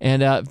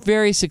and a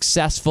very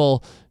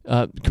successful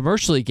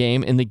commercially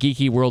game in the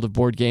geeky world of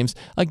board games,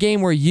 a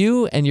game where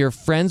you and your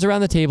friends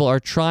around the table are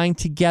trying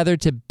together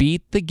to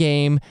beat the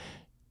game.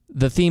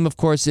 The theme, of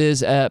course,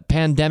 is a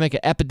pandemic, an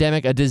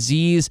epidemic, a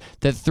disease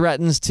that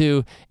threatens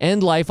to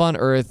end life on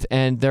Earth,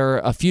 and there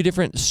are a few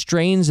different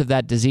strains of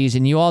that disease,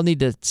 and you all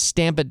need to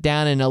stamp it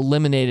down and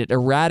eliminate it,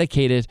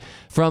 eradicate it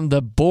from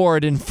the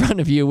board in front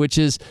of you, which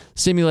is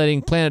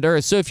simulating planet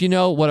Earth. So if you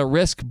know what a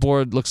Risk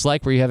board looks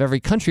like, where you have every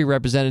country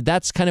represented,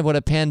 that's kind of what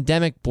a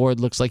pandemic board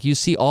looks like. You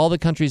see all the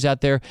countries out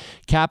there,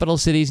 capital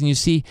cities, and you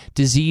see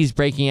disease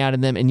breaking out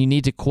in them, and you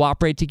need to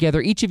cooperate together,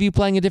 each of you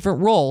playing a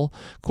different role,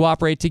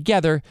 cooperate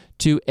together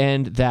to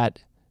end that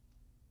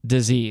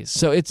disease.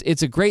 So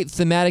it's a great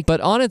thematic,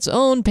 but on its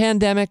own,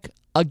 Pandemic,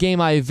 a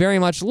game I very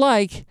much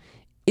like,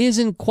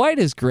 isn't quite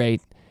as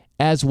great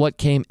as what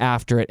came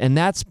after it, and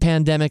that's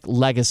Pandemic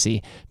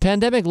Legacy.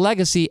 Pandemic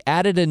Legacy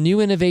added a new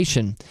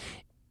innovation,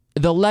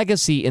 the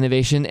legacy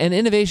innovation, an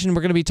innovation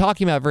we're going to be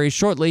talking about very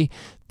shortly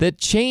that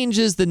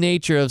changes the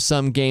nature of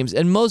some games.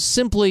 And most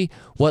simply,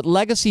 what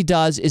Legacy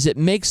does is it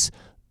makes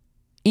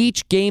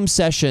each game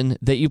session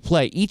that you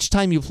play, each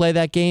time you play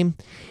that game,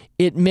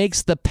 it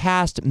makes the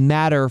past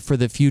matter for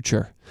the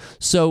future.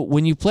 So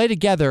when you play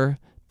together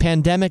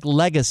Pandemic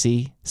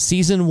Legacy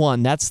Season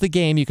 1, that's the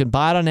game. You can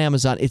buy it on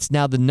Amazon. It's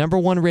now the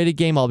 #1 rated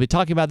game. I'll be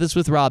talking about this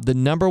with Rob, the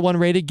 #1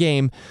 rated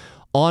game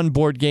on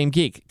Board Game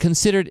Geek.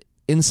 Considered,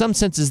 in some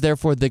senses,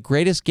 therefore, the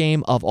greatest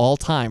game of all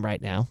time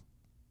right now.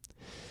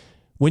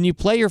 When you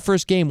play your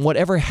first game,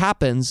 whatever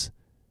happens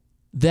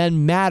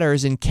then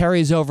matters and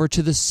carries over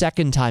to the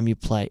second time you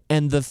play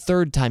and the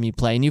third time you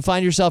play. And you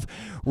find yourself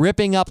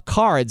ripping up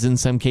cards in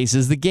some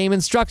cases. The game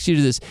instructs you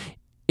to this.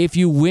 If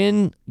you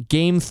win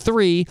game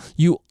 3,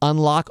 you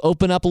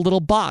open up a little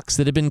box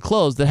that had been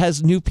closed that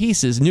has new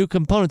pieces, new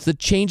components that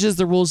changes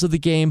the rules of the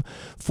game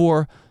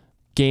for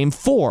game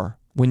 4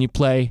 when you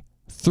play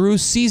through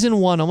Season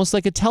 1, almost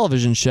like a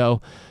television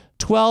show.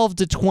 12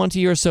 to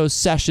 20 or so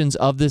sessions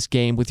of this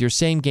game with your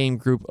same game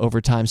group over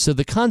time. So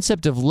the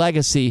concept of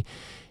legacy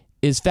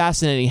is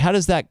fascinating. How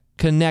does that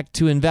connect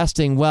to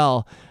investing?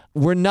 Well,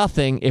 we're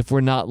nothing if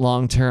we're not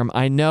long-term.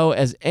 I know,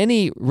 as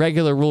any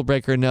regular rule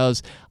breaker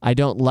knows, I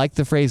don't like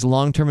the phrase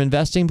long-term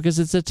investing because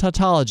it's a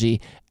tautology.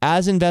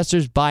 As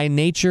investors, by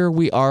nature,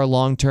 we are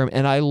long-term,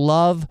 and I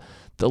love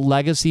the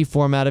legacy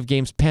format of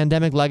games,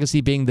 Pandemic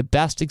Legacy being the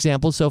best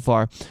example so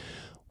far.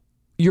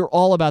 You're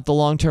all about the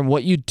long term.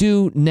 What you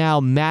do now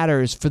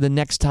matters for the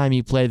next time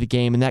you play the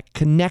game, and that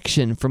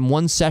connection from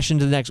one session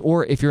to the next,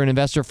 or if you're an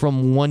investor,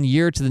 from 1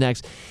 year to the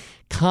next.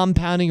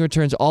 Compounding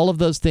returns, all of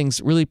those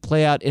things really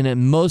play out in a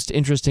most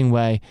interesting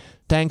way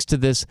thanks to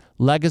this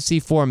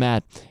legacy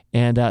format,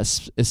 and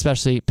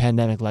especially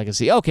Pandemic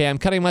Legacy. Okay, I'm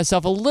cutting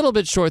myself a little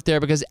bit short there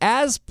because,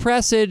 as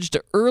presaged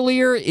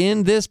earlier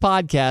in this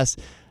podcast,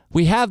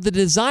 we have the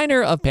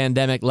designer of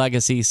Pandemic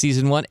Legacy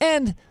Season 1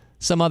 and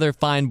some other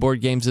fine board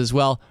games as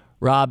well,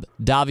 Rob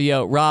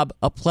Daviau. Rob,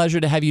 a pleasure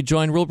to have you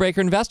join Rule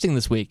Breaker Investing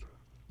this week.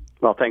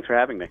 Well, thanks for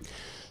having me.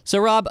 So,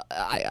 Rob,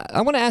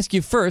 I want to ask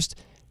you first,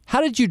 how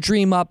did you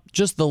dream up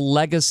just the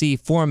legacy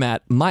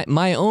format?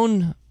 My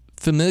own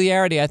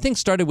familiarity, I think,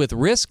 started with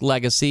Risk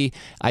Legacy.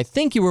 I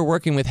think you were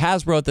working with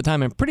Hasbro at the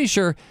time. I'm pretty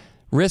sure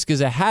Risk is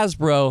a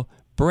Hasbro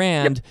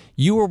brand. Yep.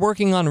 You were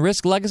working on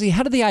Risk Legacy.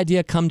 How did the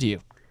idea come to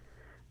you?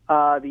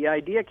 The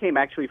idea came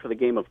actually for the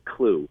game of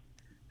Clue.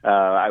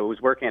 I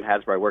was working at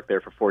Hasbro. I worked there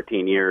for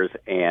 14 years,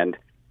 and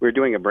we were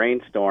doing a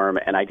brainstorm,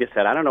 and I just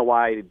said, I don't know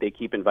why they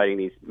keep inviting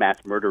these mass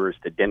murderers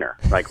to dinner,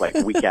 like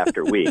week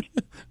after week.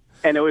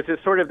 And it was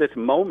just sort of this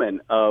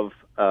moment of,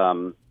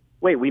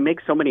 wait, we make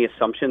so many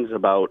assumptions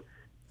about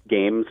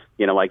games,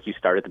 like you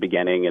start at the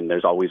beginning, and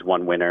there's always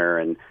one winner,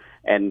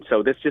 and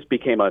so this just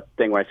became a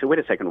thing where I said, wait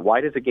a second,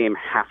 why does a game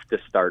have to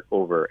start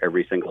over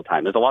every single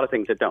time? There's a lot of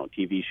things that don't.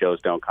 TV shows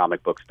don't,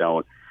 comic books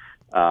don't.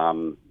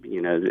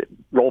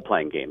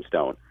 Role-playing games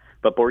don't.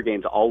 But board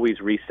games always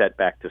reset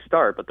back to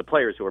start, but the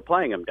players who are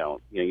playing them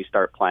don't. You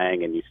start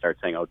playing and you start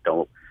saying, oh,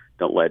 don't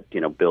let,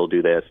 Bill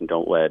do this and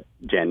don't let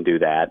Jen do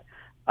that.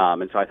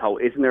 And so I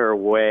thought, isn't there a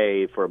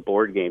way for a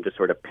board game to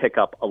sort of pick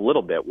up a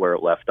little bit where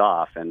it left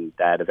off? And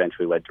that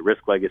eventually led to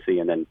Risk Legacy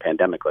and then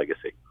Pandemic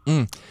Legacy.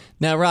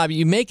 Now, Rob,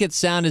 you make it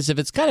sound as if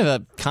it's kind of a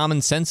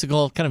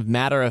commonsensical, kind of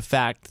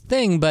matter-of-fact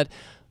thing, but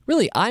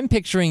really, I'm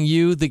picturing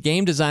you, the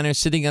game designer,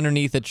 sitting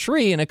underneath a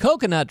tree and a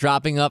coconut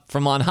dropping up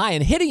from on high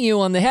and hitting you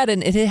on the head.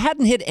 And it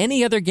hadn't hit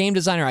any other game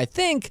designer, I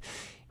think,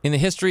 in the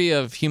history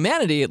of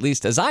humanity, at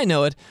least as I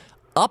know it,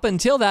 up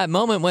until that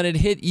moment when it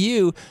hit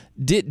you.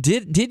 Did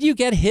you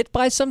get hit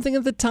by something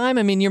at the time?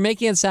 I mean, you're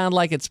making it sound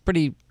like it's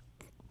pretty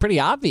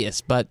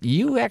obvious, but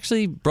you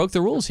actually broke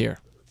the rules here.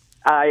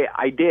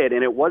 I did,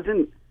 and it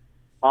wasn't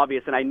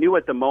obvious, and I knew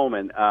at the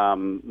moment,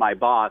 my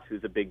boss,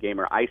 who's a big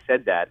gamer, I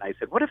said that. I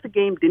said, what if the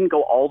game didn't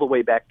go all the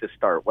way back to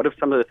start? What if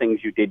some of the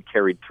things you did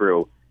carried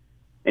through?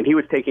 And he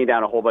was taking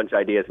down a whole bunch of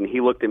ideas, and he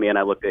looked at me, and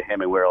I looked at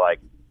him, and we were like,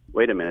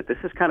 wait a minute, this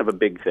is kind of a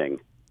big thing.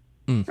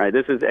 Right?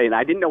 And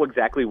I didn't know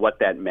exactly what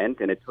that meant,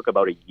 and it took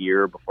about a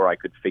year before I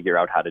could figure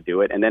out how to do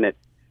it. And then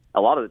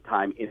a lot of the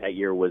time in that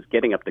year was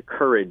getting up the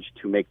courage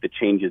to make the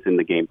changes in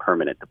the game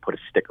permanent, to put a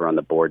sticker on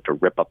the board, to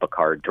rip up a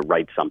card, to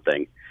write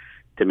something,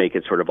 to make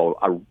it sort of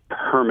a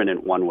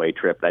permanent one-way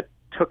trip. That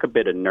took a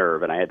bit of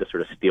nerve, and I had to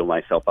sort of steel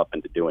myself up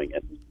into doing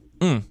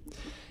it.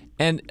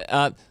 And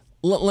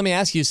let me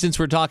ask you, since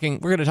we're going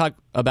to talk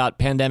about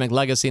Pandemic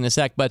Legacy in a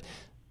sec, but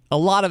a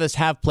lot of us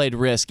have played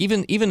Risk.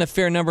 Even a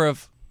fair number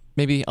of,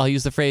 maybe I'll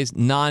use the phrase,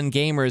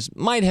 non-gamers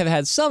might have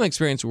had some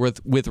experience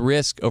with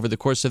Risk over the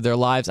course of their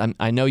lives.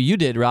 I know you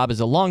did, Rob, as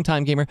a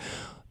longtime gamer.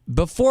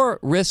 Before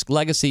Risk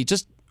Legacy,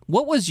 just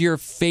what was your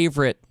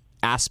favorite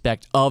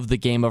aspect of the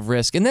game of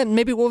Risk, and then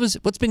maybe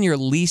what's been your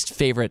least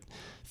favorite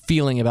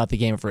feeling about the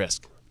game of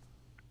Risk?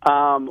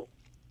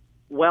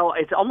 Well,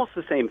 it's almost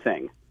the same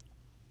thing.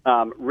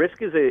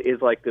 Risk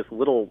is like this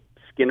little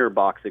Skinner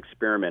box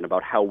experiment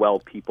about how well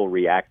people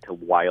react to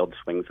wild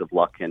swings of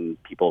luck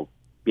and people,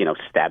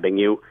 stabbing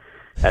you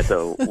at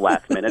the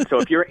last minute. So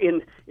if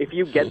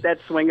you get that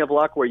swing of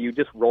luck where you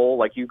just roll,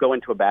 like you go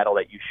into a battle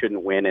that you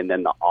shouldn't win, and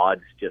then the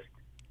odds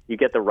you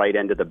get the right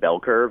end of the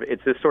bell curve.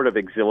 It's this sort of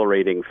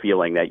exhilarating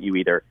feeling that you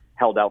either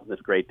held out in this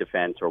great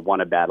defense or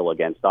won a battle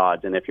against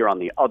odds. And if you're on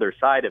the other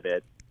side of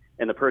it,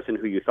 and the person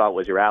who you thought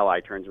was your ally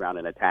turns around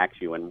and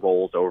attacks you and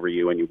rolls over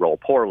you and you roll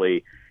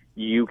poorly,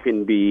 you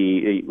can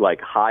be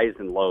like highs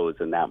and lows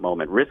in that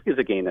moment. Risk is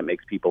a game that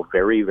makes people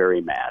very,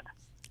 very mad.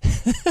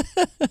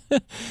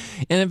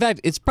 And in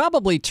fact, it's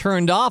probably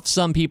turned off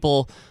some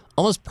people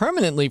almost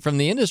permanently from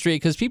the industry,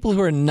 because people who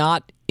are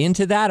not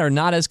into that or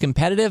not as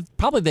competitive,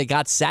 probably they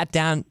got sat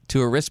down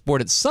to a Risk board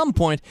at some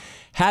point,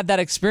 had that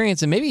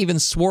experience, and maybe even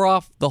swore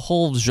off the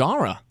whole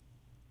genre.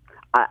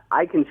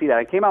 I can see that.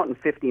 It came out in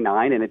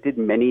 1959, and it did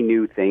many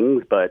new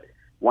things, but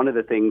one of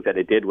the things that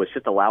it did was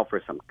just allow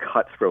for some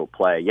cutthroat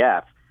play.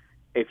 Yeah,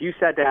 if you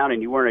sat down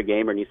and you weren't a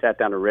gamer and you sat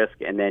down to Risk,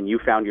 and then you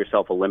found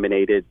yourself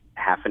eliminated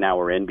half an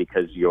hour in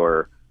because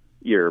your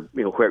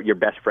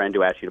best friend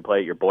who asked you to play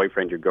it, your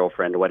boyfriend, your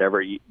girlfriend, or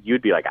whatever,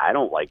 you'd be like, I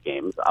don't like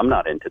games. I'm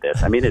not into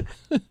this. I mean,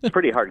 it's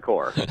pretty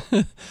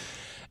hardcore.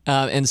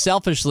 And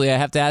selfishly, I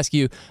have to ask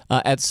you,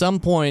 at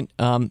some point,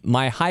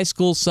 my high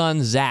school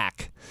son,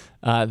 Zach,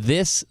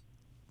 this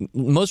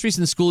most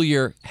recent school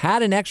year,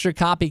 had an extra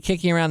copy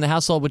kicking around the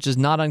household, which is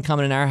not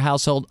uncommon in our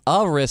household,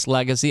 of Risk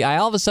Legacy. I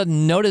all of a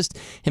sudden noticed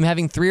him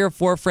having 3 or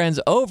 4 friends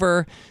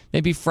over,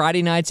 maybe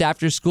Friday nights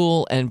after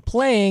school, and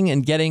playing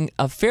and getting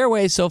a fair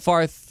way so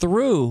far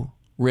through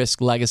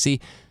Risk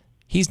Legacy.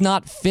 He's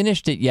not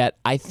finished it yet.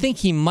 I think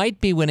he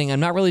might be winning. I'm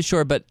not really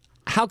sure, but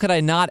how could I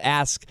not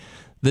ask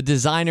the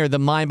designer, the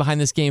mind behind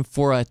this game,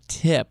 for a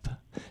tip?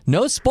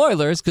 No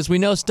spoilers, because we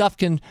know stuff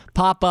can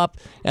pop up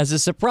as a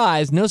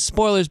surprise. No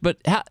spoilers, but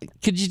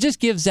could you just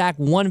give Zach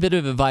one bit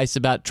of advice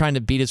about trying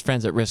to beat his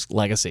friends at Risk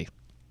Legacy?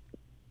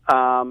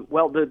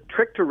 Well, the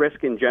trick to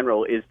Risk in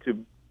general is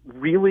to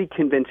really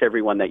convince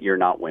everyone that you're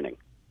not winning,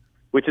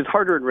 which is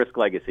harder in Risk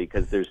Legacy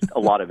because there's a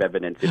lot of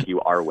evidence if you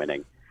are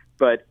winning.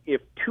 But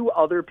if 2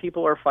 other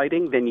people are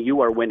fighting, then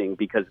you are winning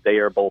because they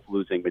are both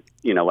losing with,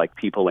 like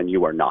people and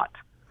you are not.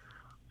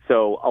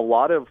 So a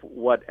lot of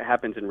what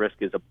happens in Risk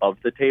is above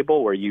the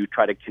table, where you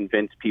try to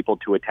convince people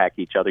to attack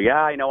each other.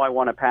 Yeah, I know I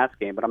want a pass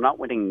game, but I'm not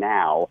winning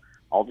now.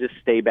 I'll just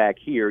stay back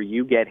here.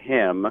 You get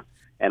him,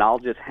 and I'll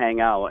just hang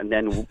out, and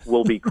then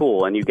we'll be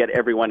cool. And you get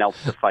everyone else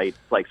to fight,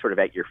 like, sort of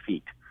at your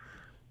feet.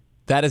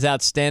 That is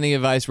outstanding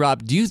advice,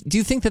 Rob. Do you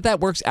think that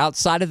works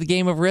outside of the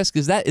game of Risk?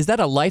 Is that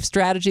a life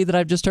strategy that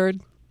I've just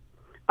heard?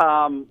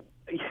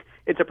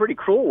 It's a pretty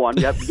cruel one.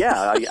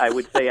 Yeah, I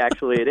would say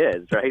actually it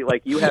is, right?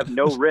 Like, you have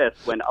no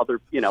risk when other,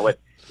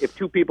 if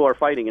 2 people are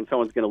fighting and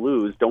someone's going to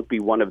lose, don't be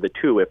one of the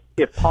 2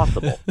 if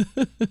possible.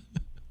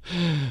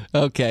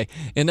 Okay,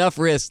 enough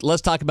Risk.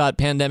 Let's talk about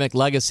Pandemic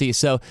Legacy.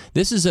 So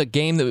this is a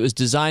game that was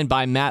designed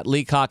by Matt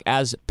Leacock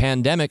as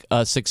Pandemic,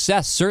 a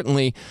success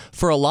certainly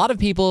for a lot of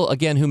people,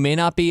 again, who may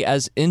not be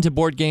as into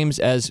board games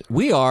as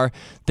we are.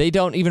 They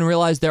don't even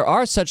realize there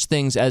are such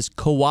things as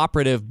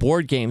cooperative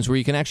board games where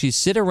you can actually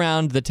sit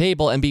around the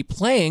table and be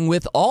playing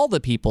with all the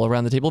people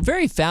around the table.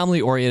 Very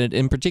family-oriented.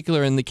 In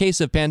particular, in the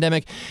case of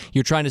Pandemic,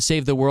 you're trying to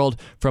save the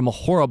world from a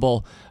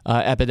horrible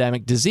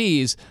epidemic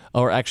disease,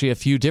 or actually a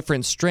few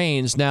different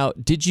strains. Now,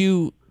 did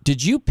you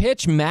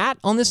pitch Matt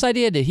on this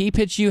idea? Did he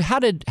pitch you? How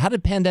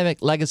did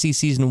Pandemic Legacy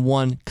Season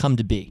 1 come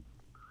to be?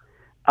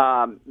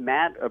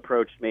 Matt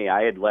approached me.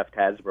 I had left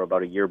Hasbro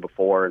about a year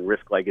before, and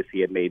Risk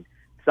Legacy had made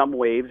some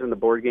waves in the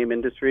board game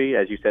industry.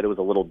 As you said, it was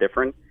a little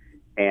different.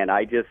 And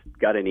I just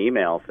got an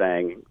email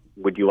saying,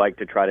 would you like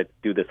to try to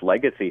do this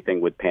legacy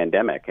thing with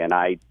Pandemic? And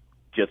I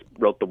just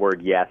wrote the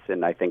word yes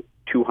in, I think,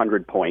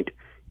 200-point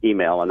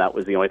email, and that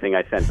was the only thing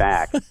I sent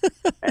back.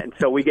 And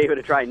so we gave it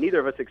a try. Neither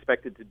of us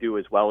expected to do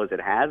as well as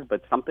it has,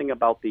 but something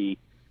about the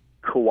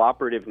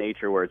cooperative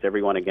nature where it's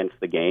everyone against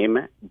the game,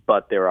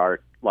 but there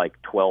are like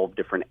 12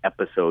 different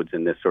episodes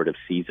in this sort of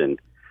season,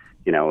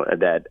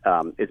 that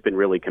it's been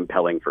really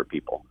compelling for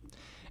people.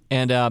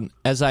 And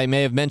as I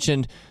may have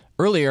mentioned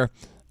earlier,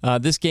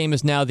 this game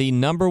is now the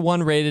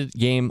 #1 rated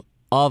game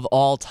of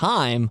all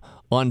time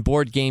on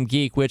Board Game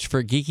Geek, which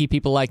for geeky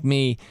people like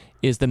me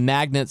is the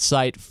magnet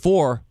site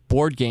for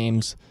board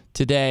games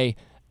today.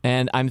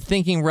 And I'm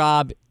thinking,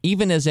 Rob,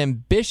 even as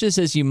ambitious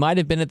as you might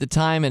have been at the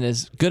time and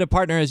as good a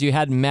partner as you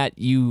had met,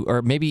 you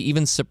are maybe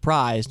even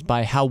surprised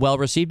by how well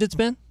received it's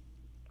been?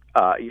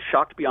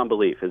 Shocked beyond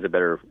belief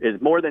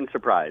is more than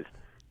surprised,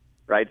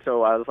 right?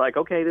 So I was like,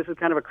 okay, this is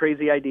kind of a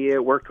crazy idea.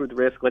 It worked with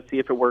Risk. Let's see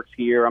if it works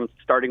here. I'm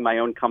starting my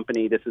own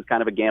company. This is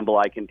kind of a gamble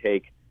I can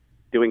take,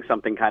 doing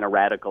something kind of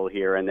radical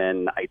here. And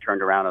then I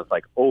turned around and I was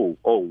like, oh,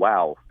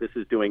 wow, this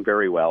is doing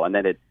very well. And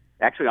then it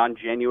actually on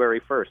January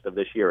 1st of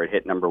this year, it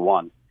hit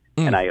 #1.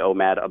 And I owe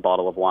Matt a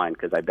bottle of wine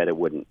because I bet it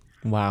wouldn't.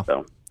 Wow.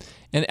 So,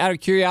 and out of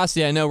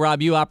curiosity, I know,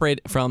 Rob, you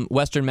operate from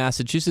Western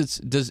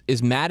Massachusetts.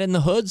 Is Matt in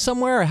the hood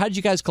somewhere, or how did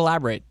you guys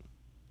collaborate?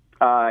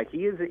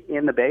 He is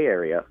in the Bay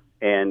Area,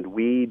 and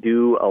we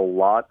do a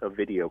lot of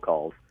video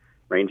calls,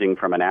 ranging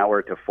from an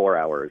hour to 4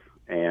 hours.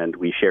 And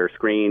we share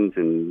screens,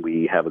 and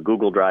we have a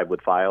Google Drive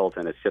with files,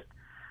 and it's just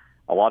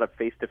a lot of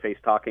face-to-face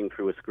talking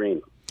through a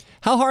screen.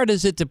 How hard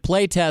is it to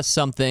play test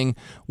something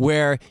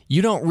where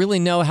you don't really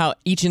know how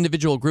each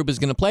individual group is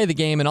going to play the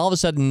game, and all of a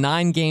sudden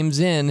 9 games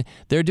in,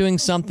 they're doing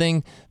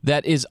something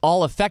that is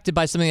all affected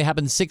by something that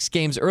happened 6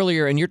 games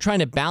earlier, and you're trying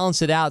to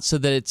balance it out so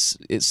that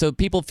so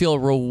people feel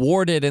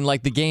rewarded and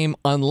like the game,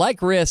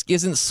 unlike Risk,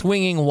 isn't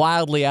swinging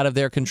wildly out of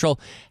their control.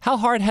 How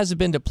hard has it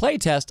been to play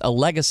test a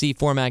legacy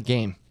format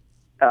game?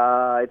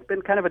 It's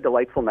been kind of a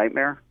delightful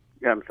nightmare.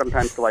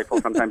 Sometimes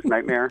delightful, sometimes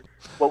nightmare.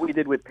 What we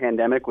did with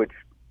Pandemic,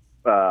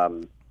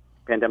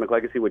 Pandemic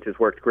Legacy, which has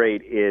worked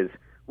great, is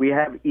we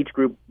have each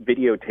group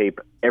videotape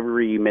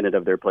every minute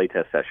of their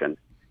playtest session,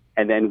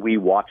 and then we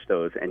watch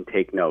those and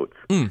take notes.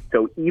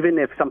 So even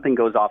if something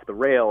goes off the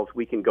rails,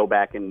 we can go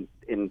back and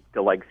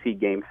to like see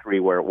game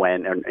 3 where it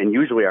went, and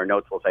usually our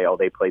notes will say, oh,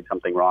 they played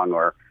something wrong,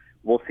 or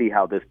we'll see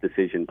how this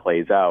decision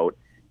plays out,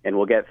 and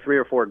we'll get 3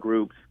 or 4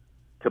 groups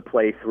to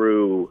play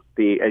through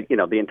the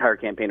entire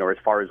campaign, or as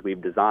far as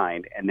we've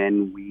designed, and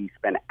then we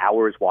spend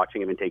hours watching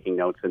them and taking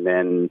notes, and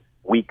then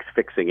weeks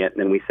fixing it, and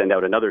then we send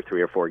out another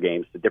 3 or 4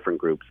 games to different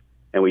groups,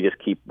 and we just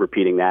keep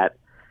repeating that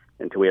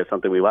until we have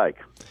something we like.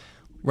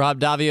 Rob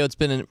Daviau, it's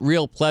been a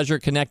real pleasure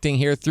connecting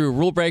here through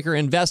Rule Breaker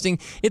Investing.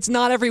 It's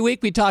not every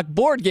week we talk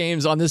board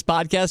games on this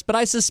podcast, but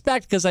I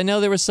suspect, because I know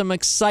there was some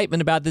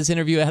excitement about this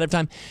interview ahead of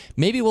time,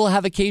 maybe we'll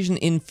have occasion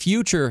in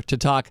future to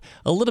talk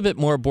a little bit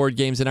more board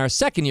games in our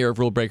second year of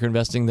Rule Breaker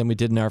Investing than we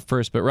did in our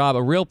first. But Rob,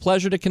 a real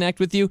pleasure to connect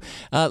with you.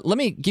 Let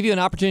me give you an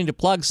opportunity to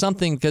plug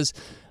something, because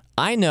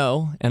I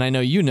know, and I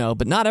know you know,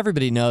 but not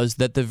everybody knows,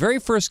 that the very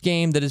first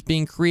game that is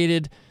being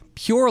created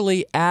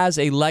purely as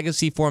a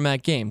legacy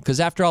format game, because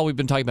after all, we've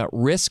been talking about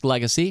Risk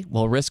Legacy.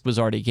 Well, Risk was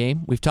already a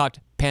game. We've talked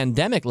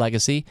Pandemic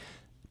Legacy.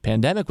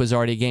 Pandemic was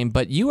already a game,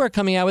 but you are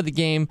coming out with a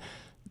game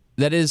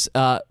that is,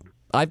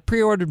 I've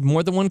pre-ordered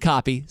more than one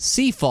copy,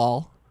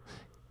 Seafall.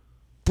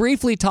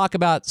 Briefly talk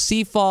about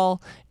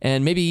Seafall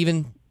and maybe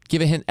even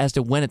give a hint as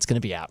to when it's going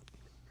to be out.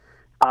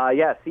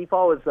 Yeah,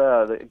 Seafall was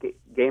the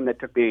game that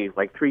took me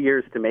like 3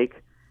 years to make.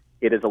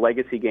 It is a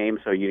legacy game,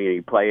 so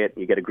you play it,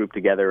 you get a group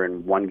together,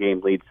 and one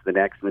game leads to the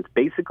next. And it's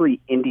basically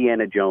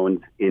Indiana Jones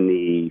in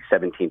the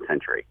 17th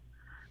century.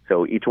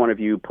 So each one of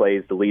you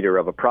plays the leader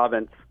of a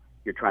province.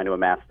 You're trying to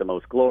amass the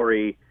most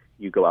glory.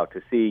 You go out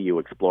to sea, you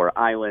explore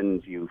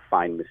islands, you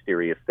find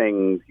mysterious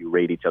things, you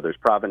raid each other's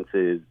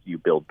provinces, you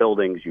build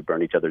buildings, you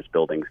burn each other's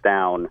buildings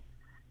down,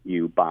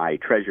 you buy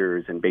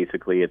treasures, and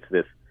basically it's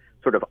this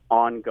sort of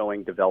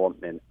ongoing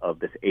development of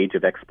this age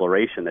of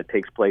exploration that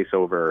takes place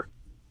over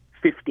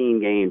 15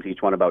 games,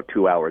 each one about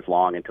 2 hours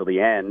long, until the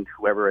end.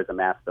 Whoever has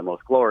amassed the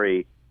most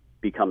glory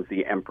becomes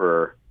the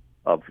emperor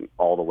of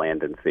all the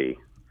land and sea.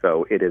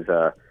 So it is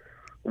a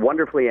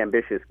wonderfully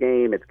ambitious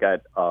game. It's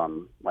got I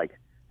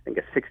think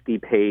a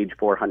 60-page,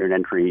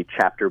 400-entry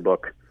chapter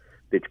book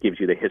that gives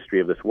you the history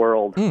of this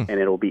world, and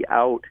it'll be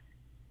out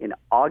in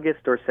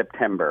August or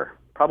September,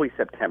 probably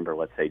September,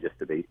 let's say, just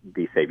to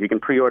be safe. You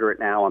can pre-order it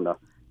now on the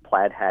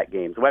Plaid Hat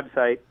Games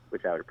website,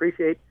 which I would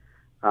appreciate.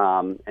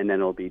 And then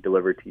it'll be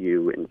delivered to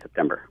you in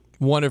September.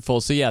 Wonderful.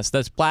 So yes,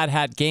 that's Plaid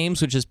Hat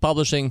Games, which is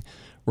publishing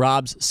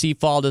Rob's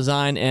Seafall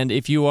design. And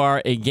if you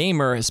are a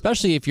gamer,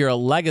 especially if you're a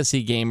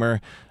legacy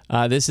gamer,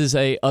 this is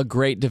a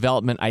great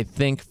development, I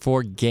think,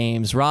 for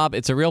games. Rob,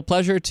 it's a real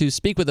pleasure to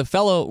speak with a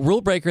fellow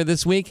rule breaker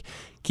this week.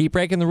 Keep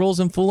breaking the rules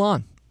and fool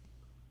on.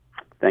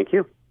 Thank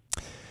you.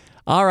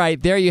 All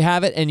right, there you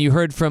have it. And you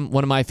heard from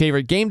one of my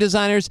favorite game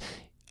designers.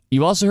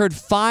 You also heard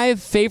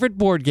 5 favorite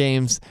board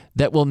games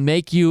that will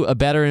make you a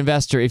better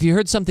investor. If you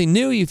heard something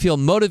new, you feel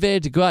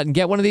motivated to go out and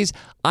get one of these,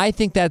 I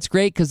think that's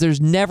great, because there's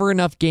never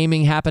enough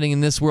gaming happening in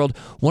this world.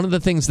 One of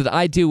the things that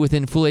I do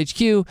within Fool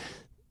HQ,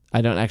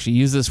 I don't actually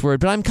use this word,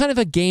 but I'm kind of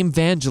a game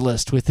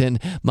evangelist within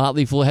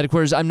Motley Fool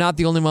headquarters. I'm not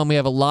the only one. We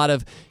have a lot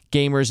of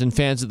gamers and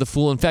fans of the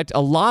Fool. In fact,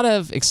 a lot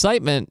of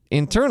excitement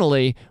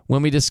internally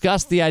when we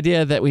discussed the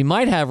idea that we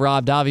might have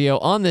Rob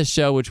Daviau on this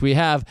show, which we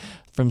have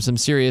from some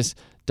serious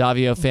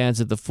Daviau fans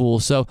of the Fool.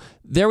 So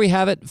there we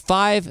have it,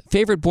 5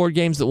 favorite board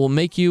games that will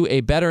make you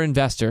a better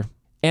investor.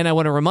 And I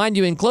want to remind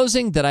you in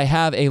closing that I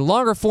have a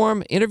longer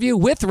form interview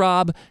with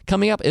Rob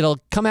coming up. It'll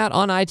come out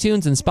on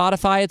iTunes and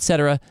Spotify,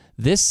 etc.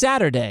 this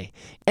Saturday.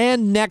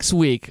 And next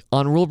week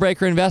on Rule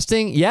Breaker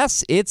Investing,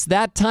 yes, it's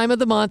that time of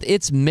the month.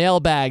 It's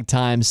mailbag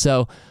time.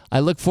 So I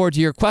look forward to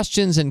your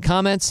questions and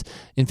comments.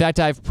 In fact,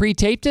 I've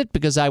pre-taped it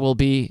because I will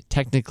be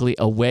technically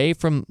away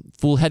from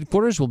Fool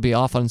headquarters. We'll be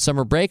off on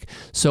summer break.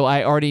 So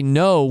I already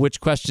know which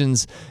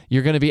questions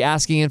you're going to be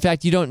asking. In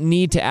fact, you don't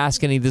need to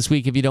ask any this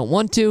week if you don't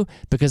want to,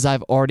 because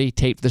I've already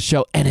taped the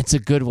show, and it's a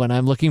good one.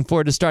 I'm looking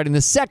forward to starting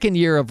the second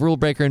year of Rule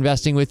Breaker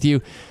Investing with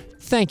you.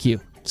 Thank you.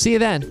 See you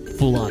then.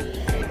 Fool on.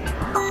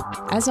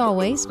 As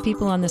always,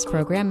 people on this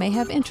program may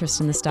have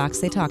interest in the stocks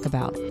they talk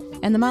about,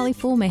 and the Motley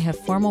Fool may have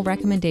formal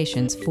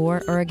recommendations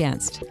for or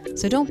against.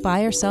 So don't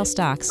buy or sell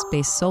stocks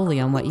based solely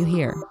on what you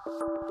hear.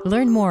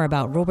 Learn more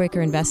about Rule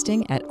Breaker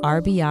Investing at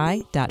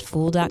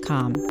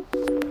rbi.fool.com.